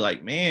hit me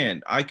like,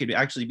 man, I could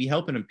actually be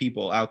helping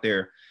people out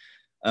there.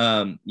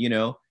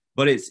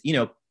 But it's,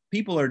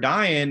 people are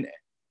dying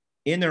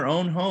in their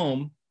own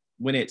home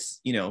when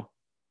it's,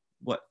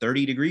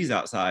 30 degrees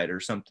outside or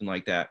something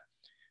like that.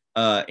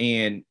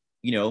 And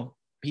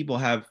people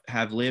have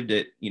lived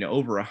at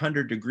over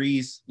 100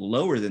 degrees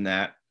lower than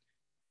that.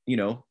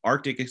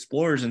 Arctic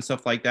explorers and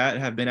stuff like that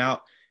have been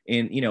out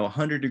in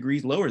 100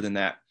 degrees lower than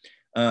that.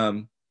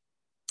 At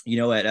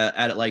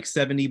like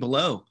 70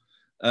 below,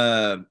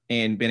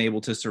 and been able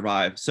to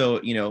survive.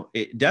 So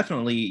it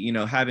definitely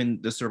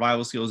having the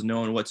survival skills,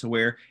 knowing what to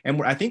wear,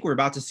 and I think we're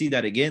about to see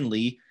that again,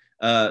 Lee.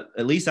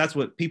 At least that's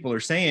what people are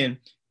saying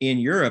in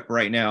Europe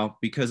right now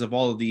because of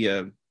all of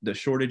the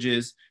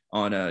shortages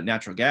on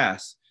natural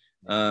gas.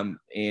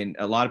 And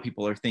a lot of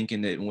people are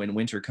thinking that when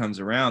winter comes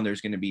around,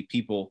 there's going to be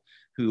people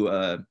who,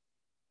 are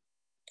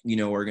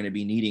going to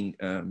be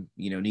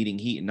needing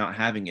heat and not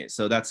having it.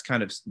 So that's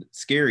kind of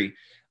scary.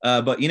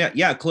 But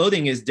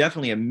clothing is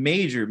definitely a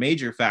major,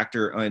 major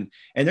factor. And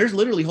there's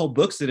literally whole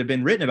books that have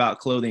been written about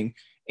clothing,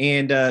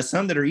 and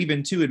some that are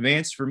even too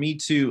advanced for me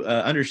to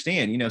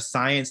understand.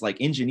 Science, like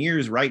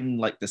engineers writing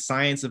like the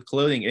science of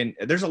clothing. And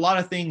there's a lot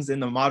of things in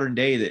the modern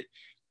day that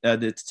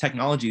the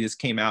technology that's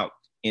came out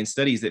in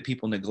studies that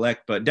people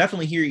neglect. But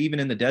definitely here, even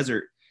in the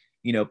desert,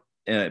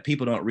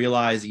 people don't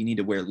realize you need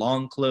to wear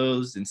long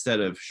clothes instead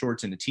of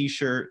shorts and a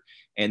t-shirt,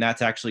 and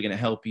that's actually going to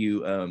help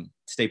you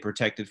stay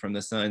protected from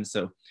the sun.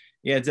 So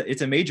yeah,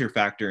 it's a major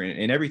factor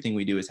in everything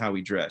we do is how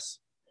we dress.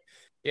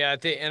 Yeah, I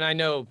think, and I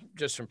know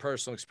just from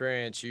personal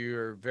experience,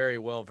 you're very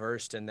well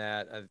versed in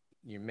that.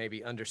 You may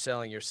be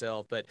underselling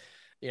yourself, but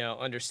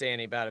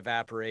understanding about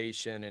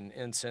evaporation and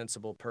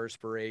insensible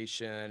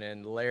perspiration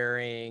and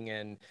layering,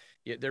 and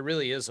there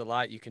really is a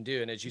lot you can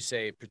do. And as you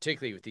say,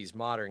 particularly with these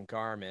modern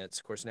garments,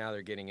 of course, now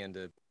they're getting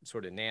into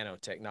sort of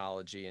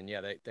nanotechnology, and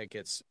yeah, that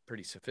gets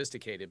pretty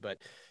sophisticated. But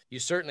you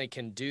certainly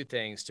can do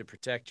things to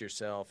protect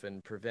yourself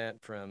and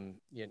prevent from.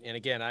 And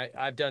again,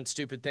 I've done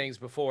stupid things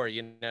before.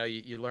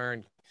 You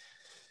learn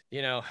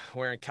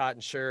wearing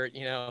cotton shirt,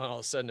 and all of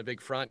a sudden a big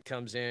front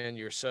comes in,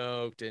 you're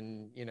soaked,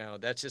 and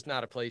that's just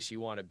not a place you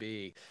want to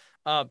be.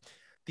 Uh,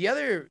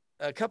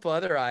 a couple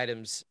other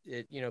items,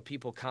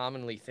 people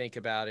commonly think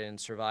about in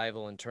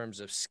survival in terms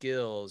of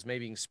skills.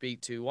 Maybe you can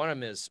speak to one of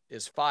them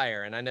is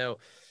fire, and I know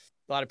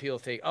a lot of people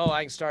think, oh,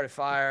 I can start a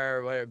fire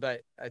or whatever.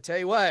 But I tell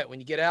you what, when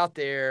you get out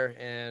there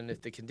and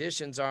if the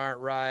conditions aren't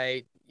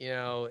right,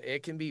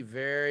 it can be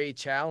very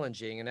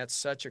challenging. And that's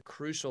such a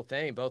crucial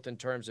thing, both in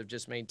terms of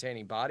just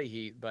maintaining body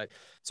heat, but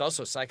it's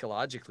also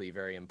psychologically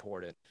very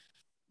important.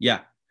 Yeah.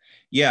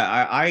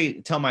 Yeah.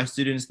 I tell my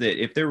students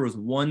that if there was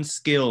one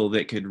skill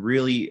that could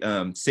really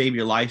save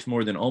your life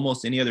more than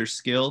almost any other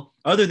skill,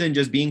 other than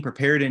just being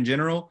prepared in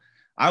general,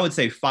 I would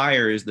say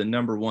fire is the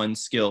number one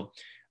skill.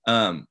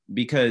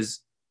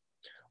 Because,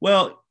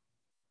 well,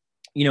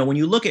 when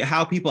you look at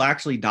how people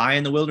actually die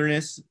in the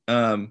wilderness,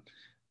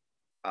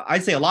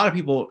 I'd say a lot of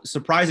people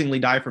surprisingly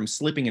die from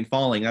slipping and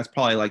falling. That's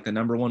probably like the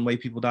number one way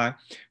people die.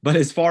 But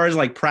as far as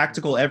like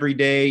practical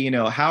everyday,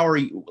 how are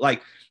you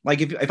like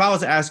if I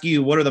was to ask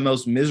you what are the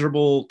most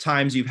miserable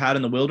times you've had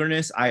in the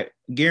wilderness, I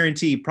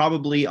guarantee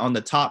probably on the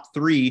top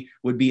three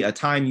would be a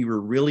time you were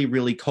really,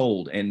 really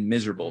cold and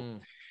miserable. Mm.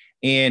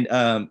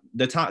 And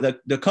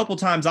the couple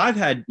times I've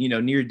had,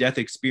 near death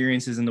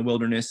experiences in the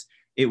wilderness,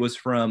 it was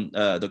from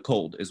the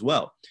cold as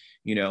well,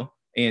 you know.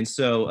 And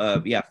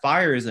so, yeah,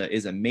 fire is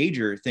a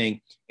major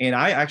thing. And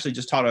I actually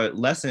just taught a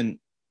lesson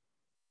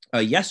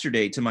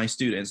yesterday to my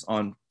students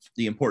on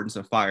the importance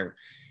of fire.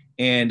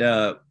 And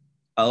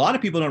a lot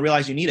of people don't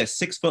realize you need a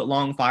 6 foot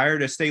long fire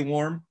to stay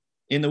warm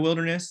in the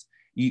wilderness.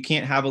 You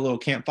can't have a little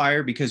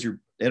campfire because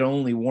it'll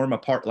only warm a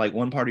part, like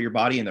one part of your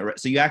body, and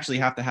so you actually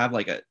have to have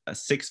like a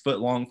 6 foot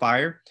long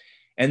fire.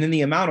 And then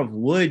the amount of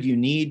wood you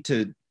need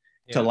to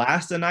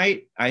last a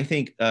night, I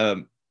think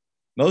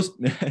most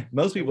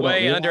most people don't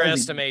Way realize.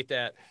 underestimate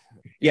that.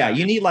 Yeah,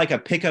 you need like a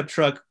pickup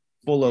truck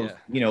full of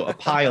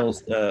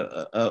piles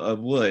of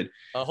wood,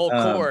 a whole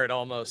um, cord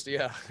almost.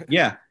 Yeah.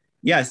 yeah,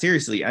 yeah,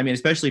 seriously. I mean,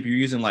 especially if you're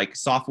using like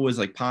softwoods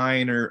like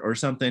pine or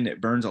something,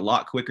 it burns a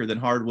lot quicker than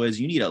hardwoods.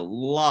 You need a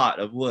lot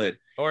of wood.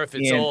 Or if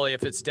And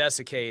if it's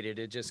desiccated,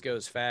 it just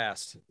goes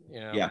fast.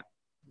 yeah,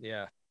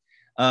 Yeah.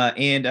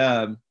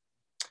 and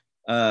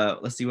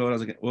let's see, what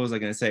was I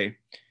going to say?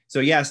 So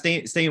yeah,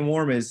 staying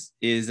warm is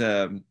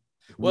Well,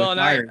 with and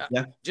fire.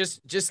 Yeah.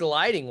 just the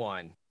lighting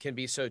one can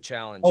be so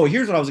challenging. Oh,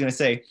 here's what I was going to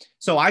say.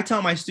 So I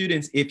tell my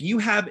students, if you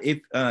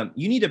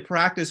need to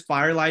practice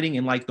fire lighting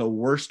in like the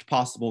worst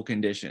possible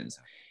conditions.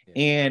 Yeah.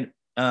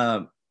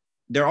 And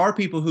there are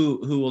people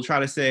who will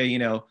try to say,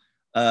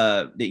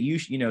 that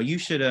you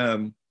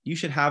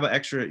should have an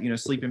extra,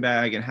 sleeping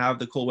bag and have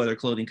the cold weather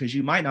clothing because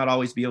you might not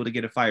always be able to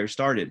get a fire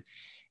started.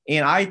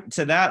 And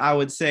I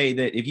would say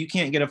that if you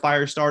can't get a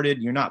fire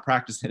started, you're not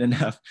practicing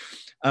enough.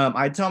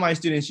 I tell my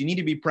students, you need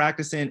to be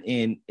practicing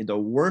in the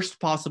worst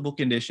possible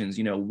conditions,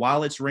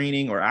 while it's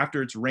raining or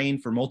after it's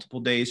rained for multiple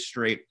days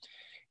straight.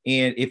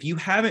 And if you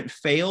haven't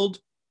failed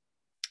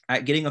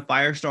at getting a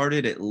fire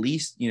started at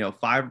least,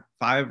 five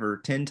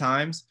or 10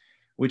 times,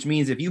 which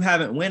means if you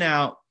haven't went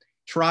out,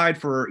 tried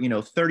for,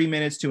 30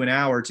 minutes to an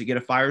hour to get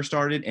a fire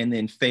started and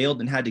then failed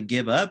and had to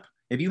give up,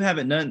 if you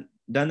haven't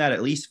done that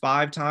at least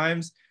 5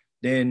 times,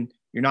 then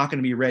you're not going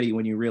to be ready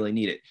when you really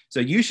need it. So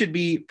you should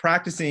be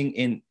practicing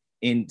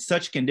in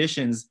such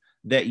conditions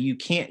that you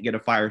can't get a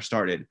fire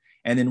started.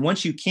 And then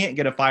once you can't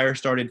get a fire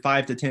started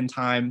 5 to 10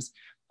 times,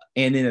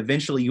 and then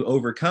eventually you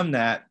overcome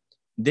that,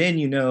 then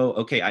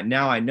okay,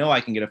 now I know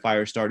I can get a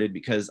fire started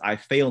because I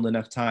failed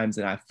enough times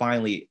and I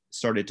finally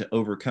started to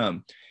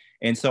overcome.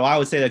 And so I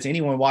would say that to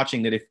anyone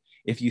watching, that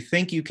if you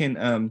think you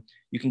can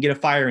get a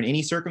fire in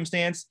any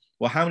circumstance,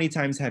 well, how many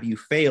times have you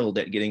failed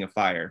at getting a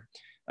fire?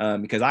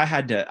 Because I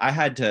had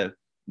to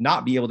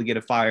not be able to get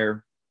a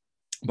fire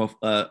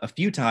a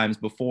few times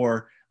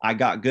before I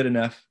got good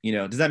enough.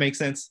 Does that make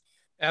sense?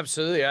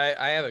 Absolutely.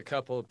 I have a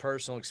couple of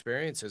personal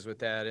experiences with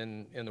that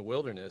in the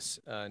wilderness,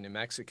 New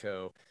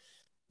Mexico,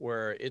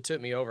 where it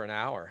took me over an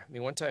hour. I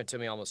mean, one time it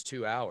took me almost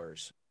 2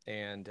 hours,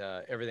 and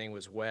everything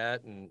was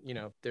wet, and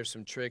there's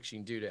some tricks you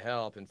can do to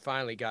help, and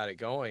finally got it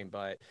going.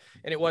 And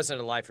it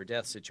wasn't a life or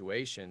death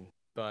situation,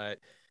 but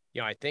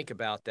I think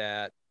about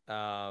that.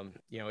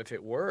 If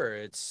it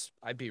were,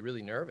 I'd be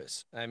really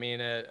nervous. I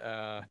mean,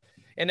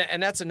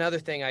 and that's another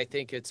thing. I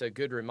think it's a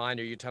good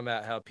reminder. You're talking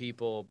about how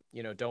people,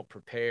 don't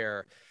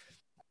prepare.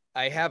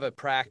 I have a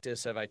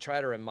practice of I try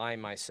to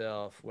remind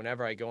myself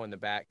whenever I go in the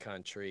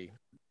backcountry,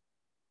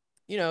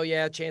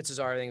 yeah, chances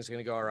are everything's going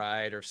to go all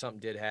right, or if something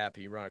did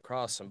happen, you run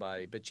across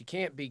somebody, but you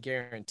can't be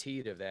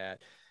guaranteed of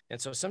that.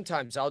 And so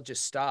sometimes I'll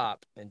just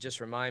stop and just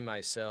remind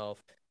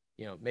myself,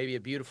 maybe a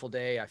beautiful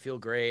day, I feel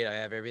great, I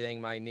have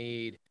everything I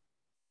need,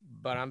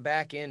 but I'm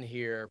back in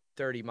here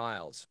 30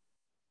 miles.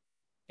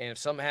 And if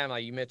somehow,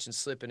 like you mentioned,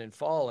 slipping and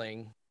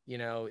falling,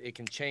 it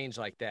can change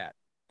like that.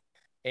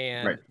 Right.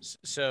 And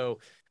so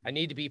I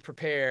need to be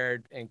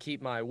prepared and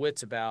keep my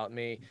wits about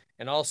me.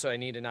 And also, I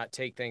need to not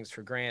take things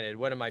for granted.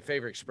 One of my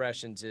favorite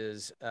expressions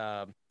is,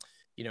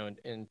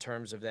 in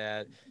terms of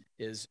that,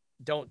 is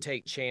don't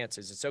take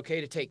chances. It's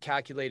okay to take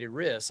calculated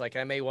risks. Like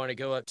I may want to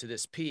go up to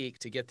this peak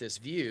to get this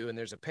view, and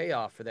there's a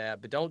payoff for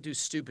that, but don't do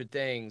stupid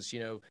things.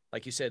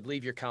 Like you said,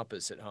 leave your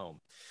compass at home.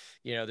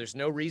 There's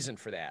no reason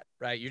for that,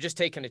 right? You're just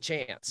taking a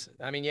chance.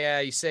 I mean, yeah,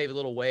 you save a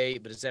little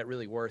weight, but is that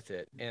really worth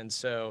it? And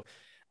so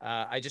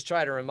I just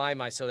try to remind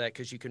myself that,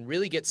 because you can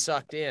really get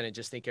sucked in and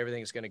just think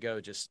everything's going to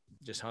go just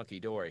hunky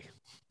dory.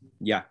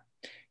 Yeah.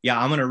 Yeah.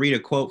 I'm going to read a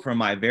quote from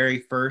my very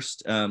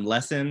first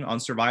lesson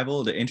on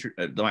survival,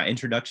 my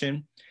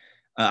introduction.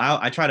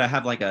 I try to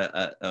have like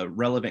a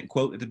relevant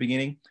quote at the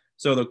beginning.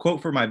 So the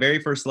quote for my very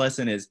first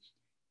lesson is,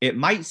 it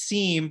might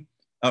seem,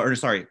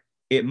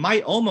 it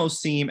might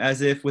almost seem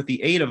as if with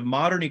the aid of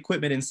modern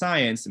equipment and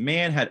science,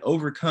 man had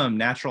overcome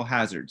natural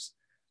hazards.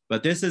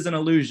 But this is an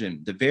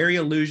illusion, the very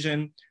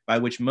illusion by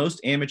which most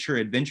amateur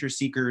adventure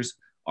seekers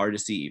are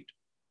deceived.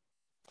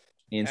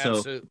 And so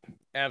that's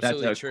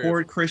Absolutely a true.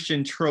 core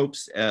Christian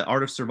tropes,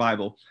 art of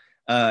survival.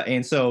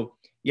 And so,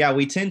 yeah,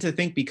 we tend to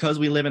think because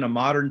we live in a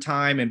modern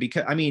time, and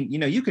because, I mean,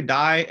 you could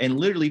die and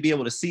literally be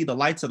able to see the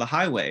lights of the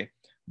highway,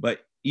 but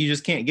you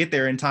just can't get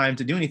there in time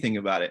to do anything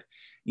about it.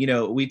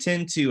 We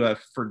tend to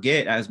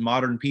forget, as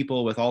modern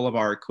people, with all of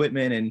our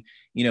equipment, and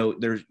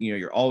there's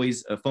you're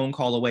always a phone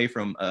call away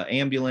from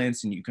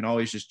ambulance, and you can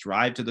always just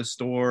drive to the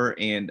store,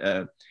 and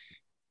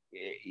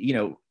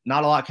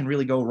not a lot can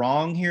really go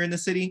wrong here in the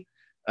city,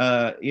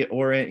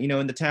 or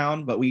in the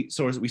town. But we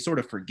sort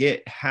of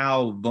forget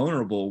how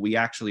vulnerable we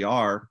actually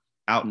are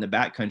out in the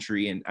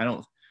backcountry. And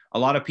a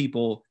lot of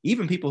people,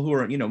 even people who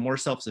are more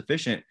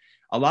self-sufficient,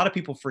 a lot of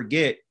people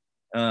forget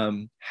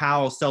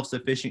how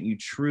self-sufficient you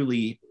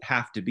truly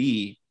have to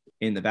be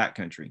in the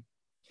backcountry.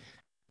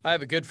 I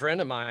have a good friend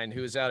of mine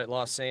who was out at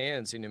Los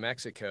Sands in New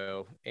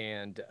Mexico,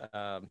 and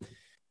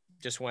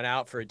just went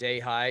out for a day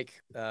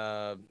hike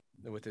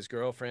with his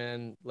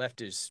girlfriend, left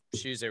his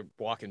shoes there,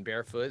 walking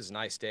barefoot. It was a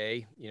nice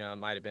day. It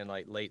might have been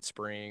like late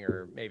spring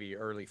or maybe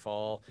early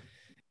fall.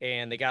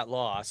 And they got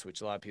lost,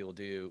 which a lot of people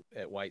do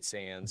at White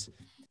Sands.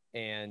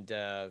 And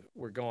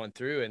we're going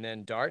through, and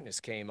then darkness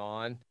came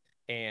on,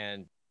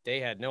 and they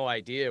had no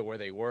idea where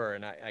they were.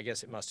 And I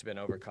guess it must have been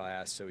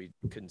overcast, so he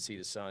couldn't see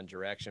the sun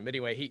direction. But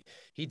anyway,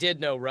 he did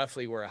know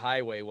roughly where a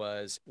highway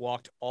was,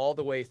 walked all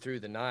the way through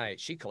the night.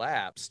 She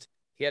collapsed.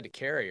 He had to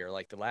carry her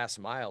like the last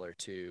mile or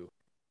two.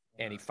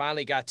 And he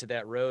finally got to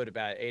that road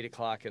about 8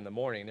 o'clock in the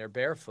morning. They're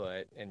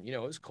barefoot, and it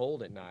was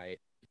cold at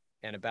night.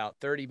 And about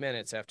 30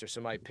 minutes after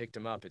somebody picked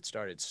him up, it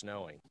started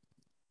snowing.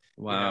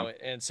 Wow.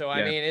 And so,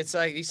 I Yeah. mean, it's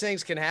like these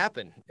things can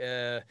happen.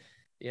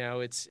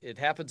 It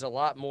happens a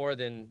lot more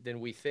than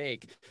we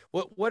think.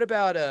 What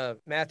about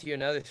Matthew?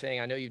 Another thing,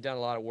 I know you've done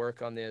a lot of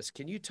work on this.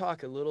 Can you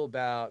talk a little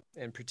about,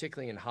 and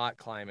particularly in hot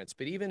climates,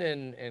 but even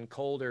in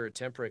colder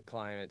temperate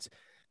climates,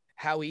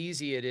 how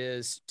easy it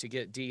is to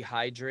get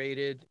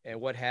dehydrated and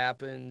what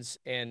happens,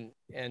 and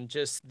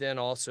just then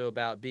also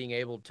about being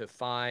able to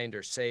find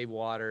or save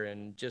water,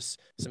 and just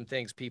some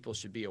things people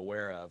should be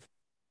aware of.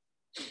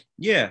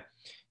 Yeah.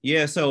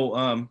 Yeah.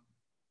 So,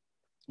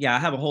 yeah, I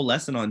have a whole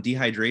lesson on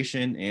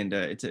dehydration, and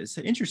it's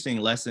an interesting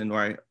lesson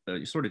where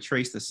I sort of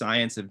trace the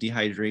science of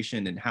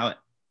dehydration and how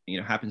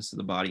it happens to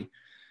the body.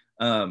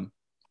 Um,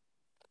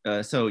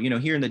 so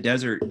here in the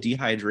desert,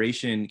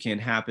 dehydration can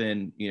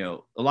happen.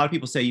 A lot of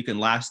people say you can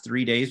last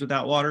 3 days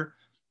without water.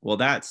 Well,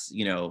 that's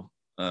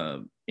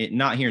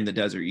not here in the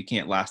desert. You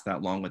can't last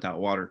that long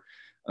without water.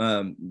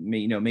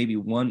 Maybe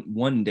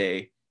one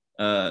day.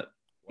 Wow.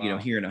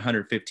 Here in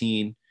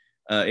 115.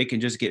 It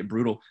can just get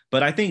brutal.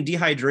 But I think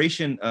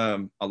dehydration,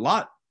 a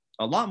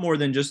lot more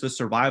than just the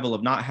survival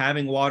of not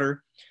having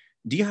water.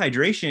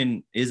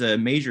 Dehydration is a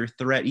major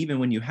threat even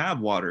when you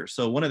have water.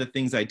 So one of the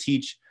things I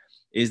teach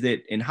is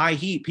that in high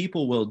heat,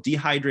 people will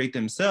dehydrate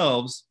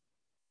themselves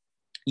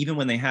even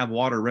when they have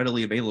water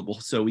readily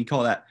available. So we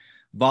call that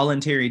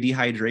voluntary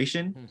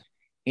dehydration.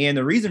 And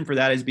the reason for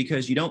that is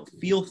because you don't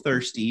feel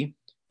thirsty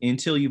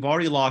until you've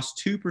already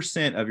lost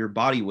 2% of your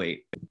body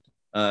weight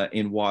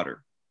in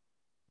water.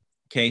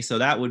 Okay, so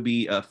that would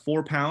be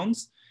 4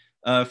 pounds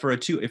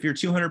if you're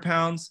 200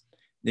 pounds,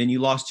 then you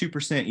lost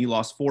 2%, you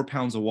lost 4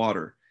 pounds of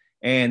water.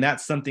 And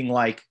that's something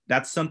like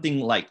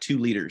 2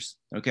 liters.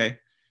 Okay.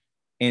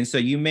 And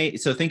so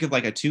think of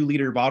like a 2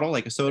 liter bottle,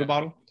 like a soda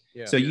bottle.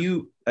 Yeah. So if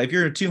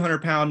you're a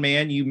 200-pound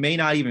man, you may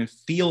not even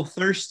feel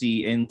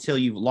thirsty until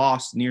you've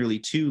lost nearly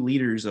 2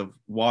 liters of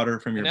water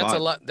from your body.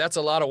 That's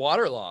a lot of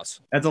water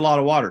loss. That's a lot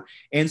of water.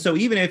 And so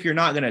even if you're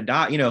not going to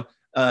die,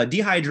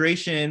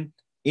 dehydration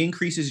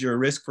increases your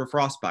risk for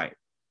frostbite.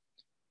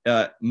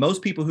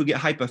 Most people who get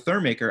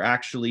hypothermic are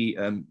actually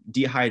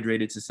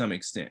dehydrated to some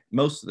extent,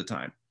 most of the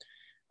time.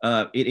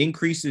 It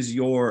increases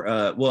your,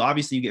 well,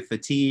 obviously you get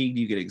fatigued,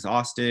 you get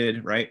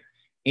exhausted, right?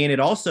 And it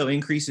also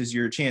increases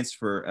your chance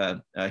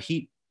for a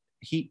heat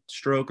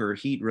stroke or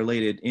heat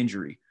related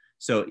injury.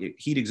 So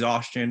heat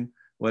exhaustion,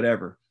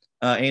 whatever.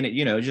 And it,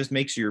 it just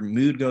makes your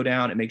mood go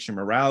down. It makes your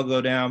morale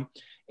go down.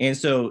 And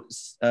so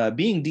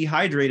being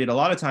dehydrated a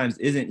lot of times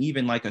isn't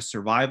even like a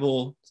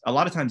survival. A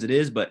lot of times it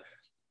is, but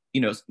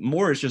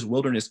more it's just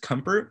wilderness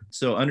comfort.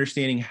 So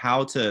understanding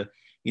how to,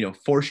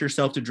 force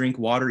yourself to drink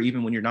water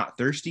even when you're not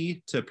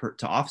thirsty to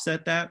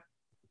offset that.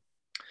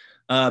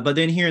 But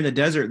then here in the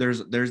desert,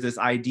 there's this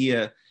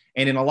idea,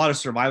 and in a lot of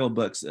survival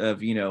books of,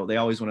 they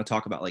always want to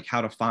talk about like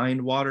how to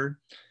find water,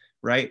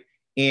 right?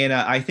 And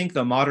I think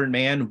the modern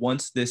man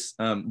wants this,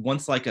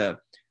 wants like a,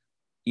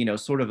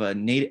 sort of a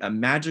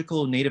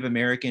magical Native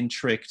American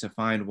trick to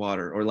find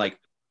water, or like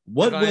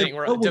what would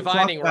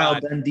Crocodile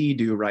Dundee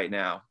do right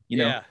now?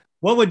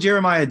 What would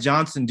Jeremiah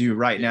Johnson do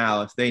right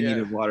now if they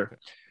needed water?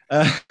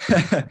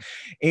 And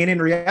in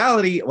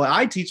reality, what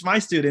I teach my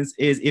students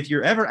is if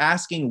you're ever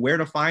asking where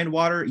to find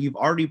water, you've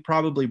already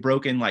probably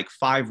broken like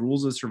 5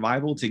 rules of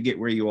survival to get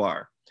where you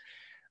are.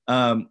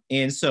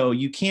 And so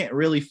you can't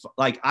really,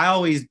 like, I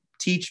always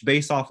teach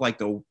based off like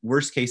the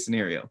worst case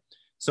scenario.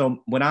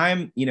 So when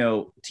I'm,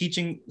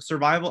 teaching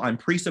survival, I'm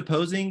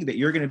presupposing that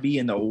you're going to be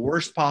in the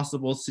worst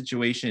possible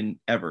situation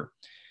ever.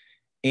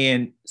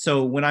 And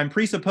so when I'm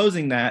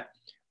presupposing that,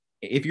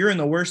 if you're in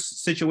the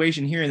worst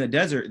situation here in the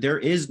desert, there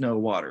is no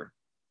water.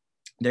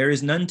 There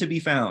is none to be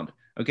found.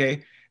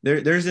 Okay.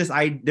 There's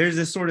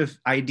this sort of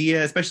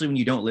idea, especially when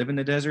you don't live in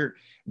the desert,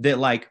 that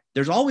like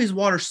there's always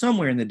water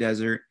somewhere in the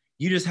desert.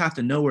 You just have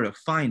to know where to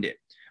find it.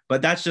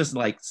 But that's just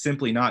like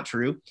simply not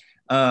true.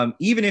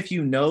 Even if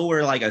you know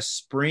where like a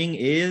spring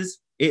is,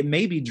 it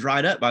may be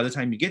dried up by the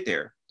time you get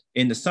there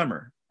in the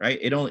summer, right?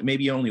 It's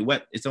only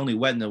wet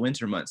in the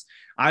winter months.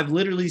 I've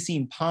literally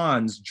seen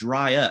ponds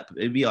dry up.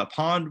 It'd be a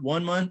pond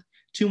 1 month,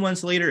 2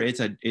 months later, it's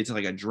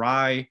like a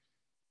dry,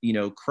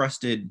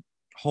 crusted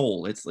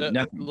hole. It's like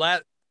nothing.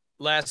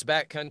 Last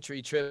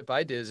backcountry trip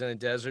I did is in the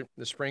desert.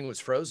 The spring was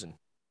frozen.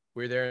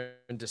 We were there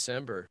in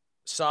December,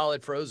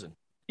 solid frozen.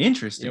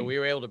 Interesting. We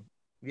were able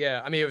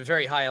to, I mean, it was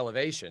very high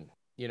elevation,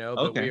 but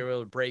okay. we were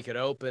able to break it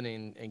open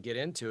and get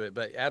into it.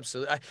 But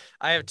absolutely,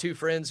 I have 2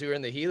 friends who are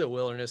in the Gila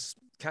wilderness,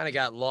 kind of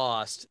got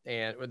lost,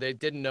 and they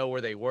didn't know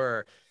where they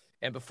were.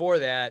 And before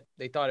that,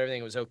 they thought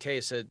everything was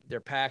okay. So their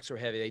packs were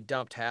heavy. They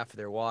dumped half of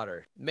their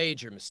water.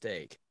 Major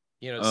mistake,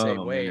 to save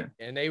weight. Man.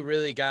 And they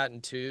really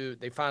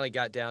they finally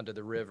got down to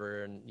the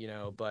river and,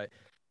 but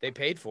they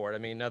paid for it. I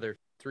mean, another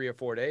 3 or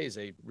 4 days,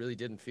 they really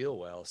didn't feel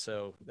well.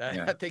 So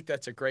I think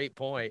that's a great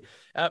point.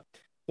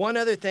 One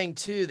other thing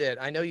too, that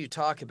I know you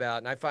talk about,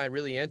 and I find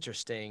really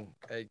interesting,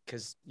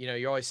 because,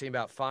 you're always saying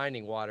about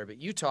finding water,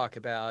 but you talk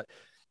about,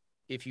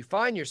 if you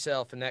find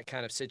yourself in that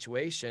kind of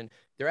situation,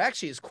 there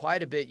actually is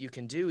quite a bit you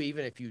can do,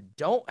 even if you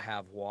don't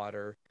have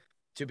water,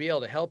 to be able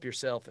to help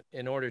yourself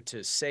in order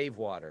to save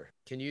water.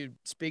 Can you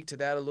speak to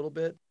that a little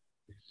bit?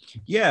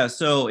 Yeah.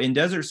 So in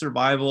desert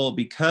survival,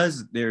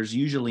 because there's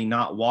usually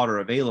not water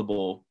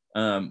available,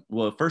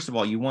 well, first of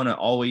all, you want to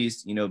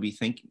always,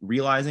 be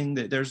realizing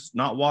that there's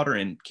not water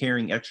and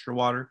carrying extra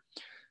water.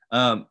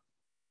 But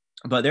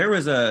there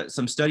was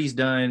some studies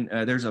done.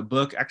 There's a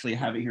book, actually I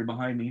have it here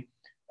behind me,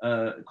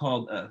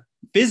 called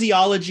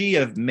Physiology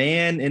of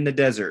Man in the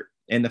Desert.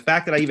 And the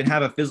fact that I even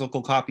have a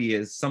physical copy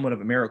is somewhat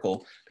of a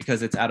miracle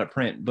because it's out of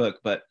print book,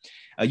 but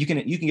you can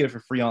get it for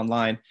free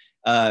online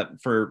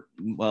for,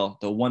 well,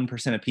 the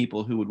 1% of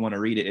people who would want to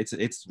read it.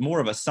 It's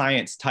more of a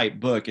science type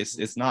book.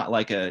 It's not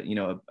like a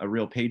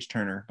real page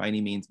turner by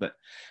any means, but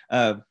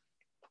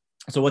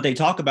so what they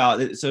talk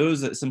about, so it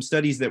was some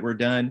studies that were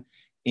done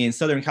in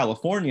Southern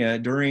California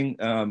during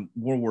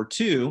World War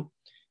II,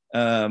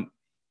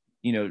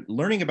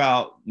 learning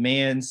about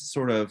man's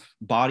sort of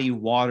body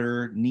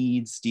water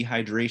needs,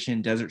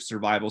 dehydration, desert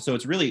survival. So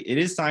it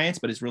is science,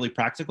 but it's really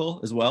practical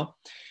as well.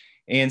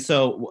 And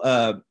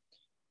so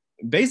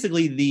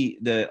basically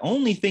the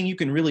only thing you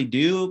can really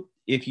do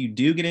if you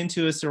do get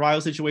into a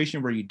survival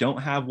situation where you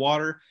don't have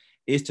water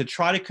is to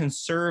try to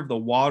conserve the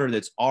water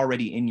that's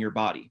already in your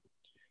body.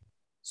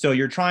 So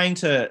you're trying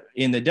to,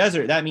 in the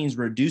desert, that means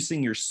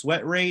reducing your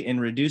sweat rate and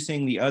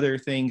reducing the other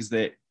things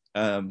that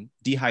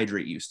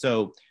dehydrate you.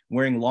 So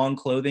wearing long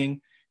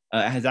clothing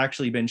has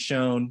actually been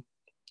shown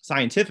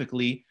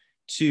scientifically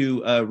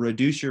to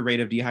reduce your rate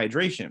of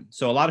dehydration.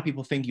 So a lot of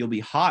people think you'll be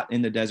hot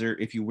in the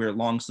desert if you wear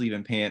long sleeve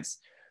and pants,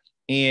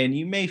 and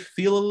you may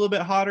feel a little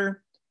bit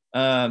hotter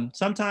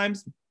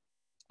sometimes,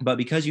 but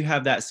because you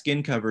have that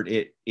skin covered,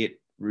 it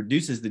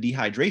reduces the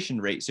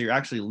dehydration rate. So you're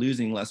actually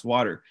losing less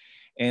water.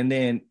 And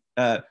then,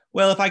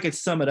 well, if I could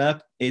sum it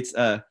up, it's,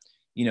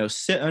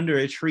 sit under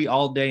a tree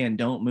all day and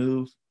don't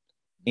move,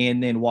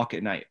 and then walk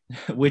at night,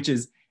 which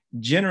is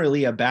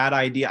generally a bad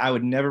idea. I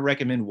would never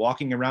recommend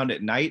walking around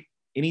at night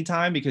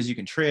anytime because you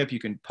can trip, you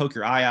can poke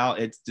your eye out.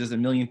 It's just a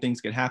million things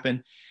could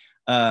happen.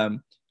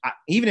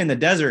 Even in the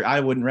desert,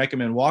 I wouldn't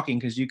recommend walking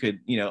because you could,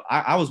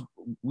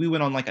 we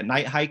went on like a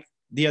night hike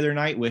the other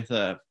night with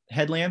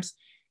headlamps,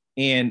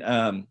 and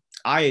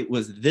I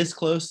was this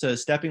close to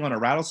stepping on a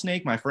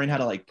rattlesnake. My friend had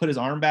to like put his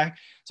arm back.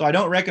 So I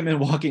don't recommend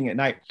walking at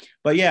night.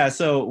 But yeah,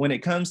 so when it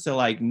comes to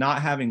like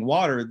not having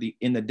water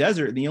in the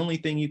desert, the only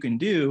thing you can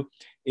do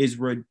is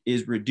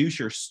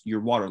reduce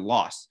your water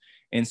loss.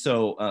 And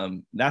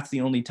so that's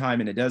the only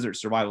time in a desert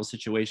survival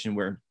situation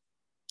where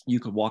you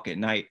could walk at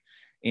night.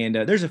 And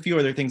there's a few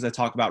other things that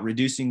talk about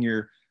reducing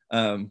your,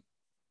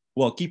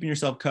 keeping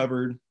yourself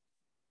covered,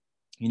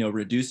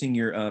 reducing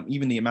your,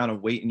 even the amount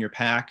of weight in your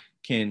pack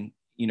can,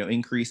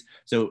 increase.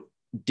 So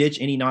ditch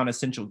any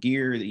non-essential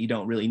gear that you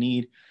don't really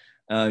need.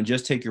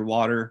 Just take your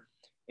water.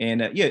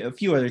 And a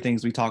few other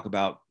things we talk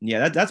about.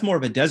 Yeah, that's more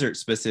of a desert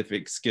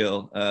specific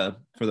skill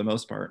for the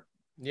most part.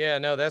 Yeah,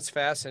 no, that's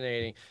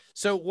fascinating.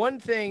 So one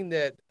thing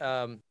that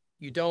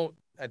you don't,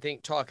 I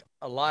think, talk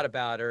a lot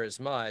about or as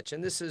much,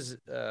 and this is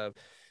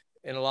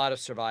in a lot of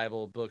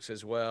survival books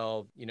as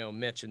well,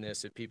 mention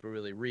this if people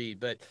really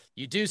read, but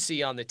you do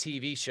see on the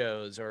TV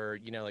shows or,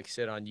 like you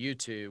said, on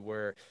YouTube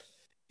where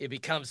it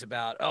becomes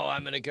about, oh,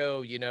 I'm going to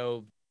go,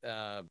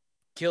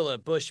 kill a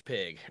bush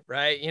pig,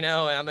 right?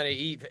 I'm going to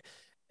eat.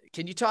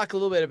 Can you talk a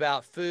little bit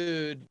about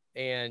food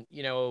and,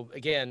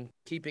 again,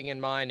 keeping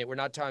in mind that we're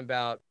not talking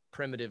about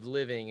primitive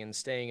living and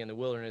staying in the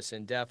wilderness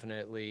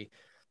indefinitely?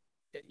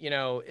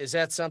 Is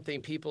that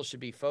something people should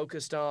be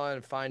focused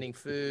on, finding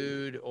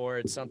food, or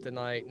it's something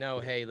like, no,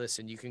 hey,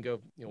 listen, you can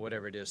go,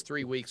 whatever it is,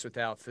 3 weeks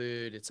without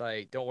food. It's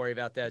like, don't worry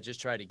about that.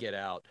 Just try to get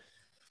out.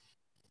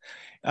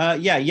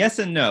 Yeah, yes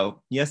and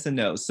no. Yes and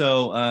no.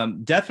 So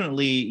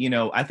definitely,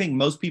 I think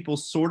most people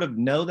sort of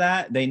know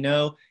that. They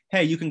know,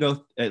 hey, you can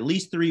go at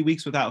least 3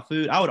 weeks without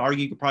food. I would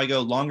argue you could probably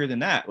go longer than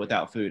that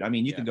without food. I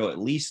mean, you could go at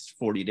least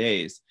 40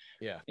 days.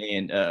 Yeah.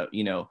 And,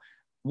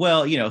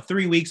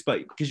 3 weeks, but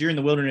because you're in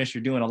the wilderness,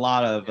 you're doing a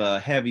lot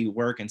of heavy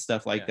work and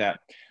stuff like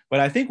that.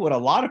 But I think what a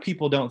lot of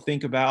people don't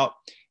think about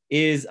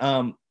is,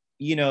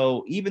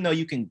 even though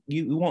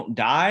you won't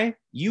die,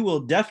 you will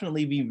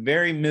definitely be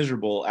very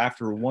miserable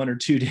after 1 or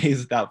 2 days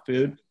without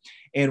food.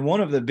 And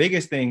one of the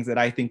biggest things that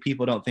I think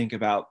people don't think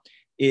about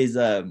is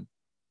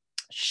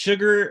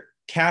sugar,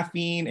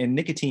 caffeine, and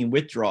nicotine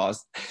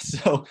withdrawals.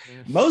 So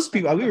most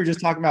people, we were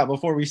just talking about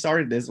before we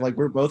started this, like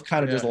we're both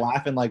kind of just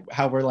laughing, like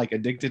how we're like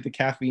addicted to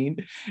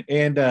caffeine.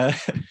 And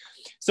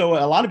so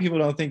a lot of people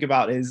don't think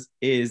about is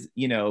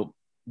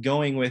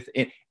going with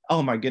it.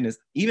 Oh my goodness.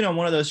 Even on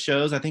one of those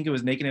shows, I think it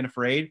was Naked and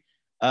Afraid,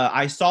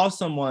 I saw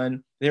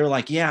someone, they were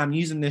like, yeah, I'm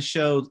using this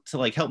show to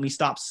like help me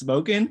stop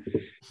smoking.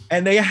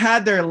 And they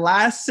had their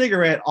last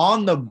cigarette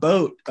on the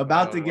boat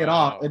about to get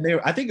off. And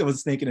I think it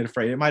was Naked and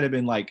Afraid. It might've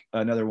been like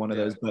another one of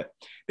those, but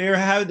they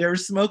were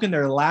smoking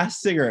their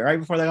last cigarette right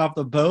before they got off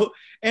the boat.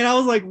 And I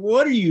was like,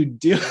 what are you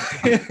doing?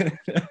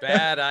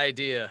 Bad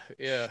idea.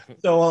 Yeah.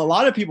 So a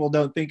lot of people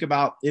don't think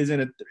about is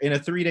in a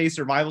 3-day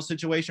survival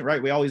situation,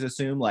 right? We always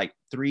assume like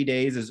 3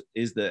 days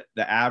is the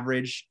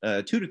average,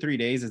 2 to 3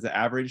 days is the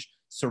average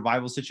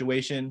survival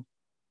situation,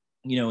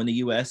 in the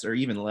US, or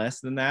even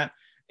less than that.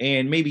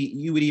 And maybe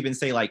you would even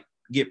say like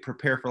get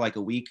prepared for like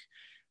a week.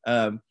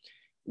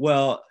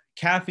 Well,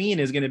 caffeine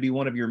is going to be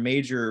one of your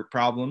major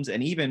problems.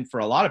 And even for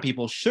a lot of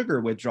people,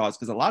 sugar withdrawals,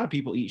 because a lot of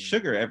people eat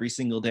sugar every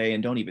single day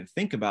and don't even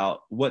think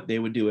about what they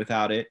would do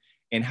without it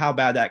and how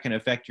bad that can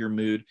affect your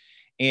mood.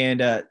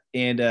 But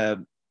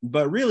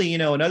really,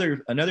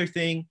 another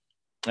thing,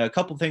 a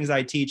couple things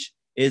I teach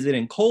is that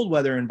in cold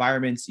weather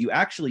environments, you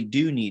actually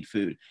do need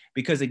food,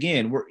 because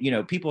again,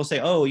 people say,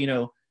 oh,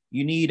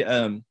 you need,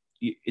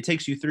 it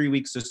takes you 3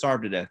 weeks to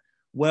starve to death.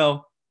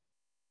 Well,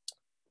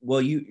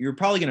 you're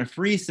probably going to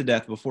freeze to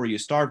death before you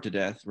starve to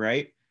death,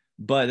 right?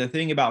 But the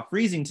thing about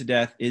freezing to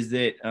death is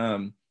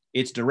that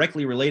it's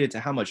directly related to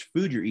how much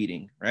food you're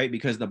eating, right?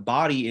 Because the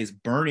body is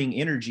burning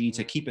energy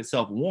to keep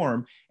itself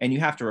warm, and you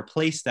have to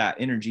replace that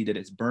energy that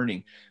it's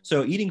burning.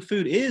 So eating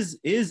food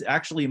is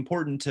actually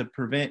important to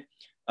prevent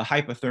a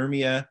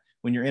hypothermia.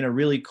 When you're in a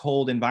really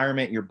cold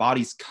environment, your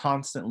body's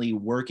constantly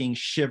working,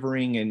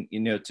 shivering,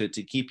 and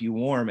to keep you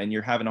warm, and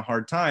you're having a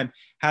hard time.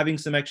 Having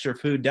some extra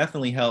food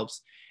definitely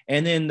helps.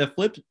 And then the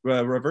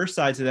reverse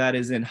side to that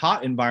is in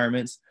hot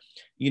environments,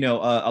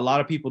 a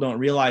lot of people don't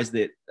realize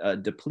that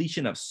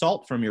depletion of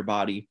salt from your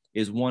body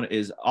is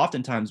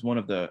oftentimes one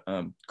of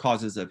the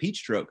causes of heat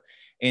stroke.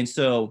 And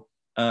so,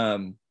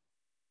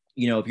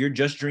 if you're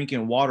just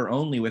drinking water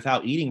only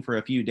without eating for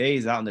a few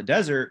days out in the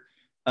desert,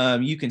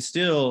 you can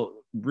still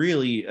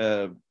really,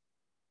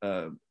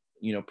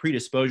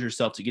 predispose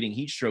yourself to getting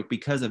heat stroke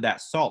because of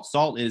that salt.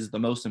 Salt is the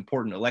most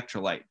important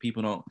electrolyte.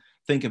 People don't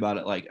think about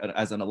it like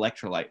as an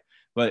electrolyte,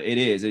 but it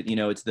is.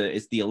 It's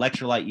the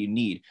electrolyte you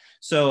need.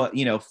 So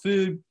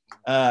food,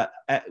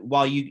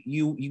 while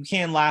you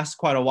can last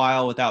quite a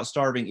while without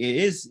starving, it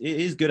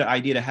is good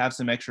idea to have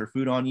some extra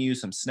food on you,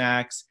 some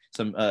snacks,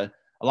 some.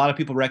 A lot of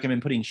people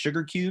recommend putting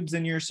sugar cubes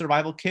in your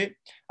survival kit.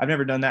 I've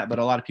never done that, but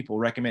a lot of people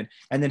recommend.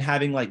 And then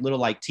having like little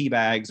like tea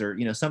bags or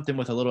something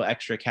with a little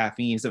extra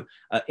caffeine, so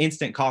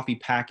instant coffee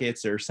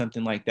packets or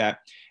something like that.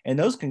 And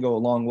those can go a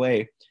long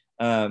way.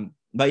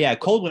 But yeah,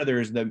 cold weather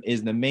is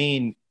the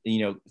main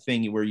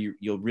thing where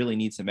you'll really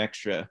need some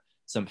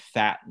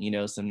fat,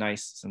 some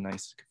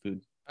nice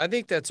food. I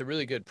think that's a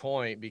really good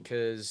point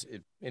because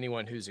if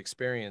anyone who's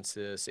experienced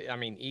this, I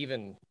mean,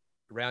 even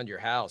around your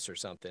house or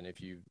something,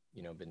 if you've,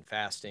 been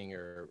fasting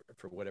or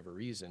for whatever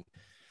reason,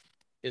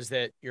 is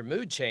that your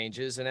mood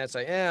changes and that's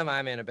like,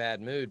 I'm in a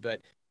bad mood. But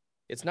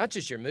it's not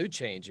just your mood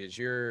changes,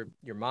 your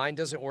mind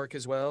doesn't work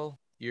as well.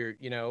 You're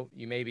going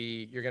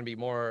to be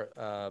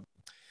more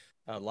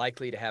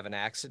likely to have an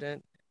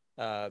accident.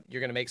 You're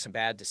going to make some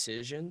bad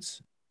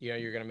decisions.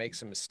 You're going to make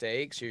some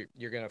mistakes.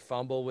 You're going to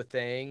fumble with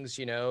things.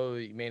 You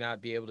may not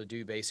be able to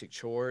do basic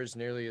chores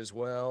nearly as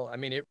well. I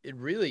mean, it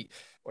really,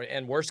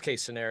 and worst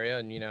case scenario,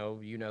 and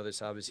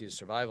this obviously as a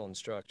survival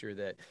instructor,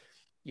 that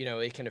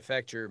it can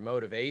affect your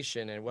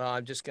motivation. And well,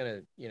 I'm just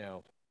going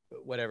to,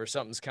 whatever,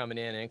 something's coming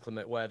in,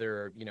 inclement weather,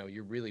 or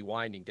you're really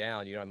winding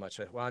down. You don't have much.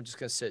 Well, I'm just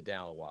going to sit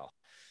down a while.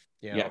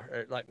 Yeah.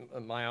 Like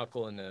my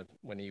uncle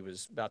when he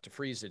was about to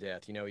freeze to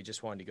death, he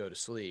just wanted to go to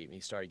sleep. And he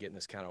started getting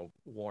this kind of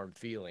warm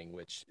feeling,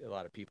 which a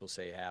lot of people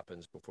say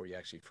happens before you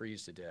actually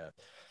freeze to death.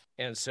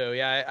 And so,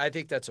 yeah, I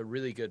think that's a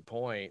really good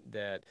point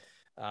that,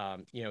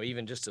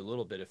 even just a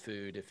little bit of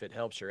food, if it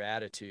helps your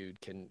attitude,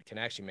 can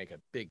actually make a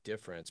big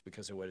difference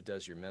because of what it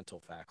does to your mental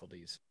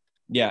faculties.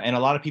 Yeah. And a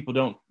lot of people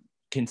don't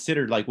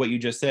consider, like what you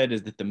just said,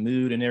 is that the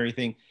mood and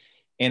everything.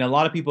 And a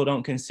lot of people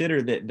don't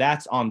consider that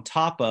that's on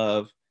top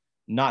of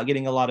not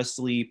getting a lot of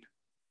sleep,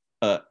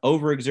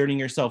 overexerting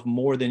yourself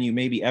more than you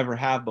maybe ever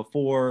have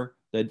before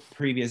the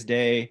previous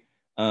day.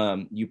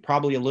 You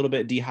probably a little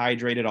bit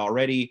dehydrated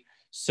already.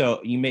 So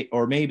you may,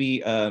 or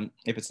maybe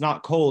if it's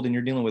not cold and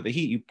you're dealing with the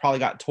heat, you probably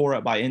got tore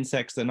up by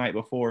insects the night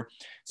before.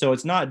 So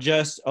it's not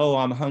just, oh,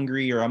 I'm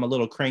hungry or I'm a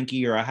little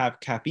cranky or I have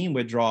caffeine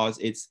withdrawals.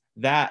 It's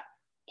that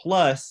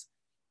plus,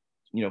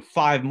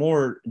 5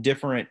 more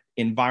different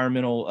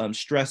environmental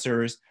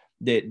stressors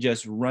that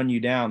just run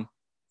you down.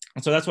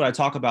 And so that's what I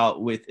talk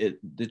about with it,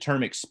 the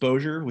term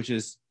exposure, which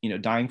is,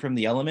 dying from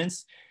the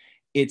elements.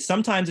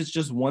 Sometimes it's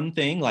just one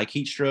thing like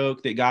heat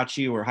stroke that got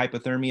you or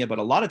hypothermia, but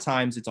a lot of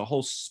times it's a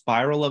whole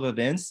spiral of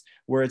events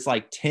where it's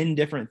like 10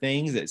 different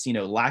things. It's,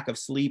 lack of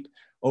sleep,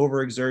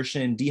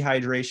 overexertion,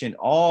 dehydration,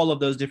 all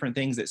of those different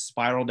things that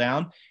spiral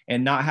down,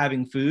 and not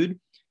having food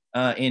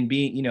and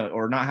being,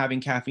 or not having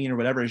caffeine or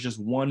whatever is just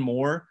one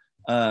more,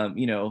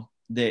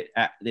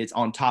 that's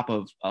on top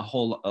of a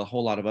whole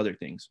lot of other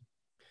things.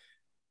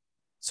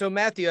 So,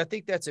 Matthew, I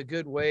think that's a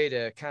good way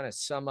to kind of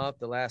sum up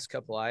the last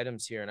couple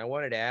items here. And I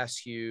wanted to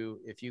ask you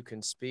if you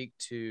can speak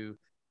to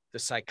the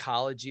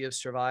psychology of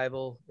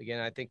survival. Again,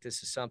 I think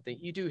this is something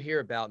you do hear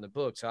about in the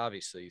books,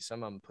 obviously.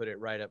 Some of them put it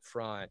right up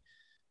front.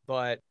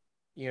 But,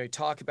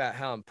 talk about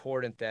how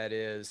important that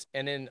is.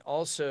 And then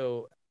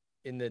also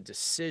in the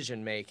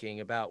decision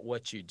making about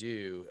what you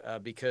do,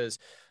 because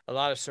a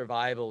lot of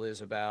survival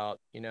is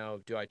about,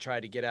 do I try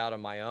to get out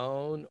on my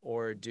own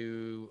or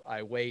do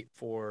I wait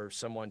for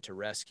someone to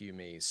rescue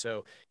me?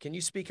 So can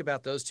you speak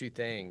about those two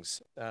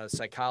things,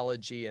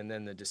 psychology and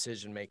then the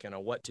decision making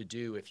on what to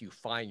do if you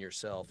find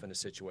yourself in a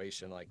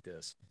situation like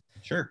this?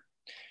 Sure.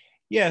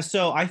 Yeah.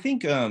 So I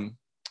think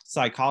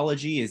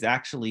psychology is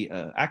actually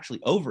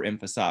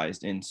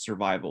overemphasized in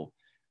survival.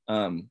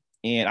 And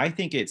I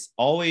think it's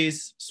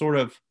always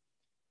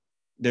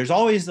there's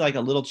always like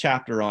a little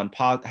chapter on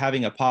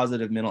having a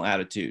positive mental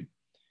attitude.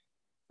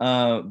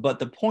 But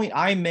the point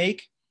I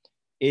make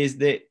is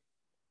that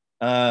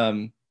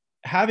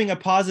having a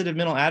positive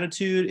mental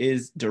attitude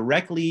is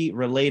directly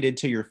related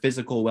to your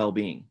physical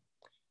well-being.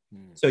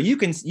 So you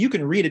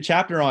can read a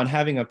chapter on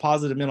having a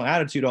positive mental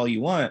attitude all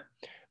you want,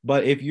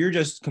 but if you're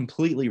just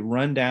completely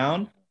run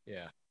down,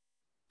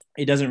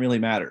 it doesn't really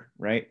matter,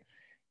 right?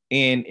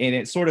 And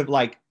it's sort of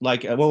like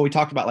what we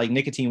talked about, like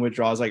nicotine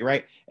withdrawals, like,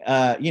 right?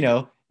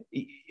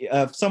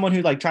 Someone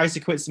who like tries to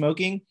quit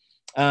smoking,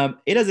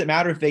 it doesn't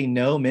matter if they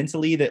know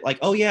mentally that like,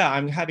 oh yeah,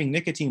 I'm having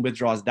nicotine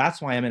withdrawals,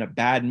 that's why I'm in a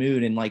bad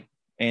mood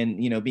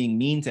and being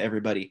mean to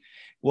everybody.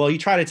 Well, you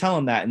try to tell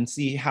them that and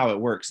see how it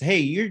works.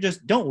 Hey,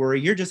 don't worry,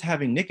 you're just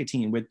having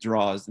nicotine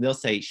withdrawals. They'll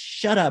say,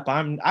 shut up,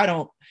 I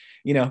don't.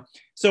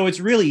 So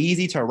it's really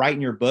easy to write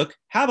in your book,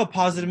 have a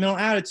positive mental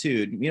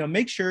attitude,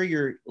 make sure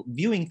you're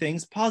viewing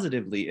things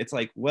positively. It's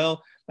like,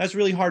 well, that's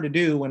really hard to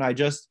do when I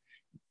just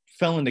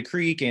fell in the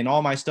creek and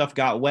all my stuff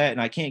got wet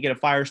and I can't get a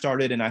fire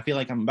started and I feel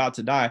like I'm about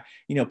to die.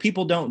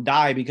 People don't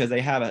die because they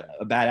have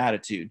a bad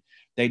attitude.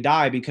 They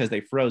die because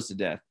they froze to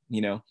death,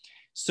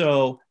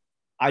 So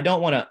I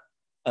don't want to,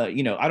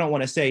 I don't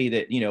want to say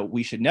that,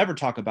 we should never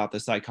talk about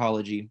the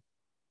psychology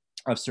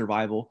of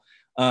survival.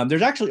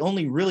 There's actually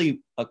only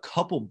really a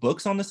couple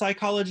books on the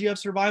psychology of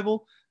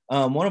survival.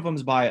 One of them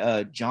is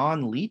by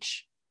John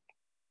Leach.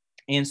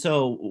 And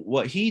so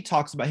what he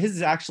talks about, his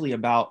is actually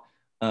about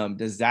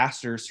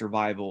disaster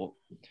survival.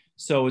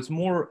 So it's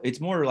more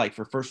like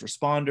for first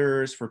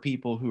responders, for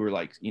people who are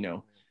like,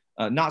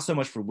 not so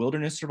much for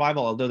wilderness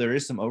survival, although there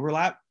is some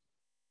overlap.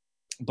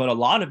 But a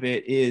lot of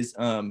it is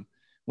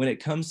when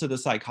it comes to the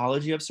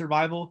psychology of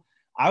survival,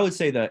 I would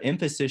say the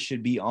emphasis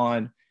should be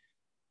on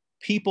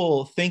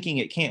people thinking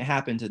it can't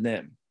happen to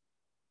them.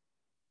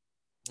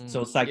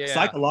 So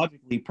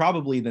psychologically,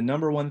 probably the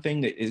number one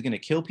thing that is going to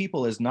kill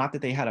people is not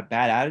that they had a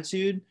bad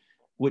attitude,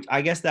 which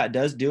I guess that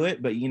does do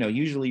it. But,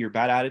 usually your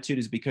bad attitude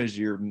is because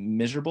you're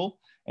miserable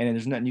and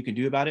there's nothing you can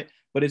do about it.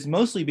 But it's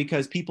mostly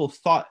because people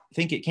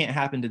think it can't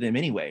happen to them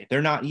anyway.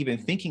 They're not even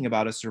thinking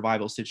about a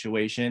survival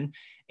situation.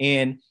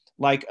 And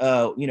like,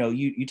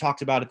 you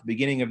talked about at the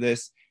beginning of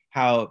this,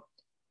 how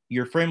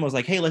your friend was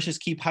like, hey, let's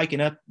just keep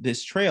hiking up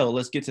this trail.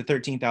 Let's get to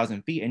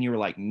 13,000 feet. And you were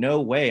like, no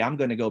way, I'm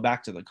going to go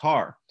back to the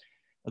car.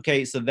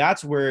 Okay. So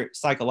that's where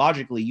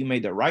psychologically you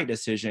made the right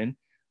decision.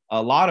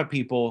 A lot of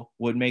people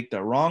would make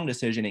the wrong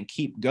decision and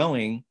keep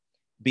going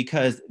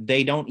because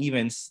they don't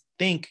even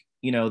think,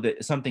 that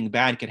something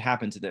bad could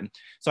happen to them.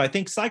 So I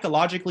think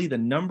psychologically, the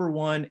number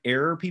one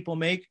error people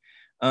make,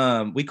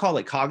 we call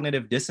it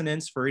cognitive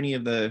dissonance for any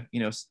of the,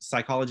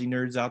 psychology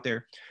nerds out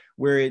there,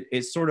 where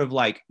it's sort of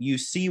like you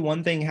see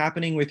one thing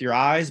happening with your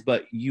eyes,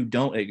 but you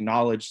don't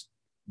acknowledge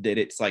that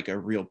it's like a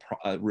real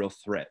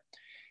threat.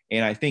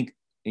 And I think,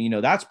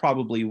 that's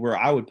probably where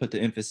I would put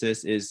the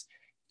emphasis is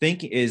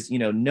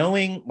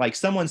knowing, like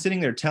someone sitting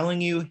there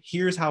telling you,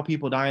 here's how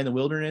people die in the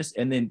wilderness,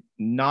 and then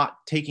not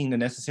taking the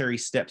necessary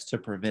steps to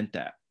prevent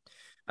that.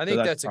 I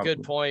think that's a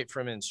good point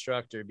from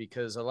instructor,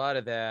 because a lot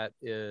of that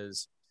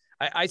is,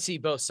 I see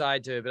both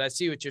sides to it, but I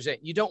see what you're saying.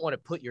 You don't want to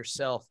put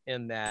yourself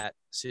in that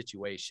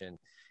situation.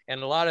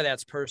 And a lot of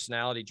that's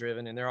personality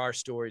driven. And there are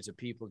stories of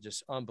people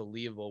just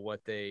unbelievable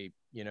what they,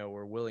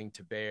 were willing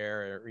to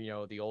bear,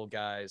 or, the old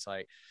guys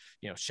like,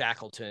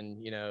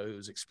 Shackleton,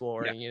 who's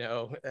exploring,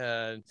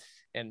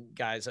 and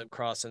guys up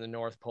crossing the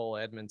North Pole,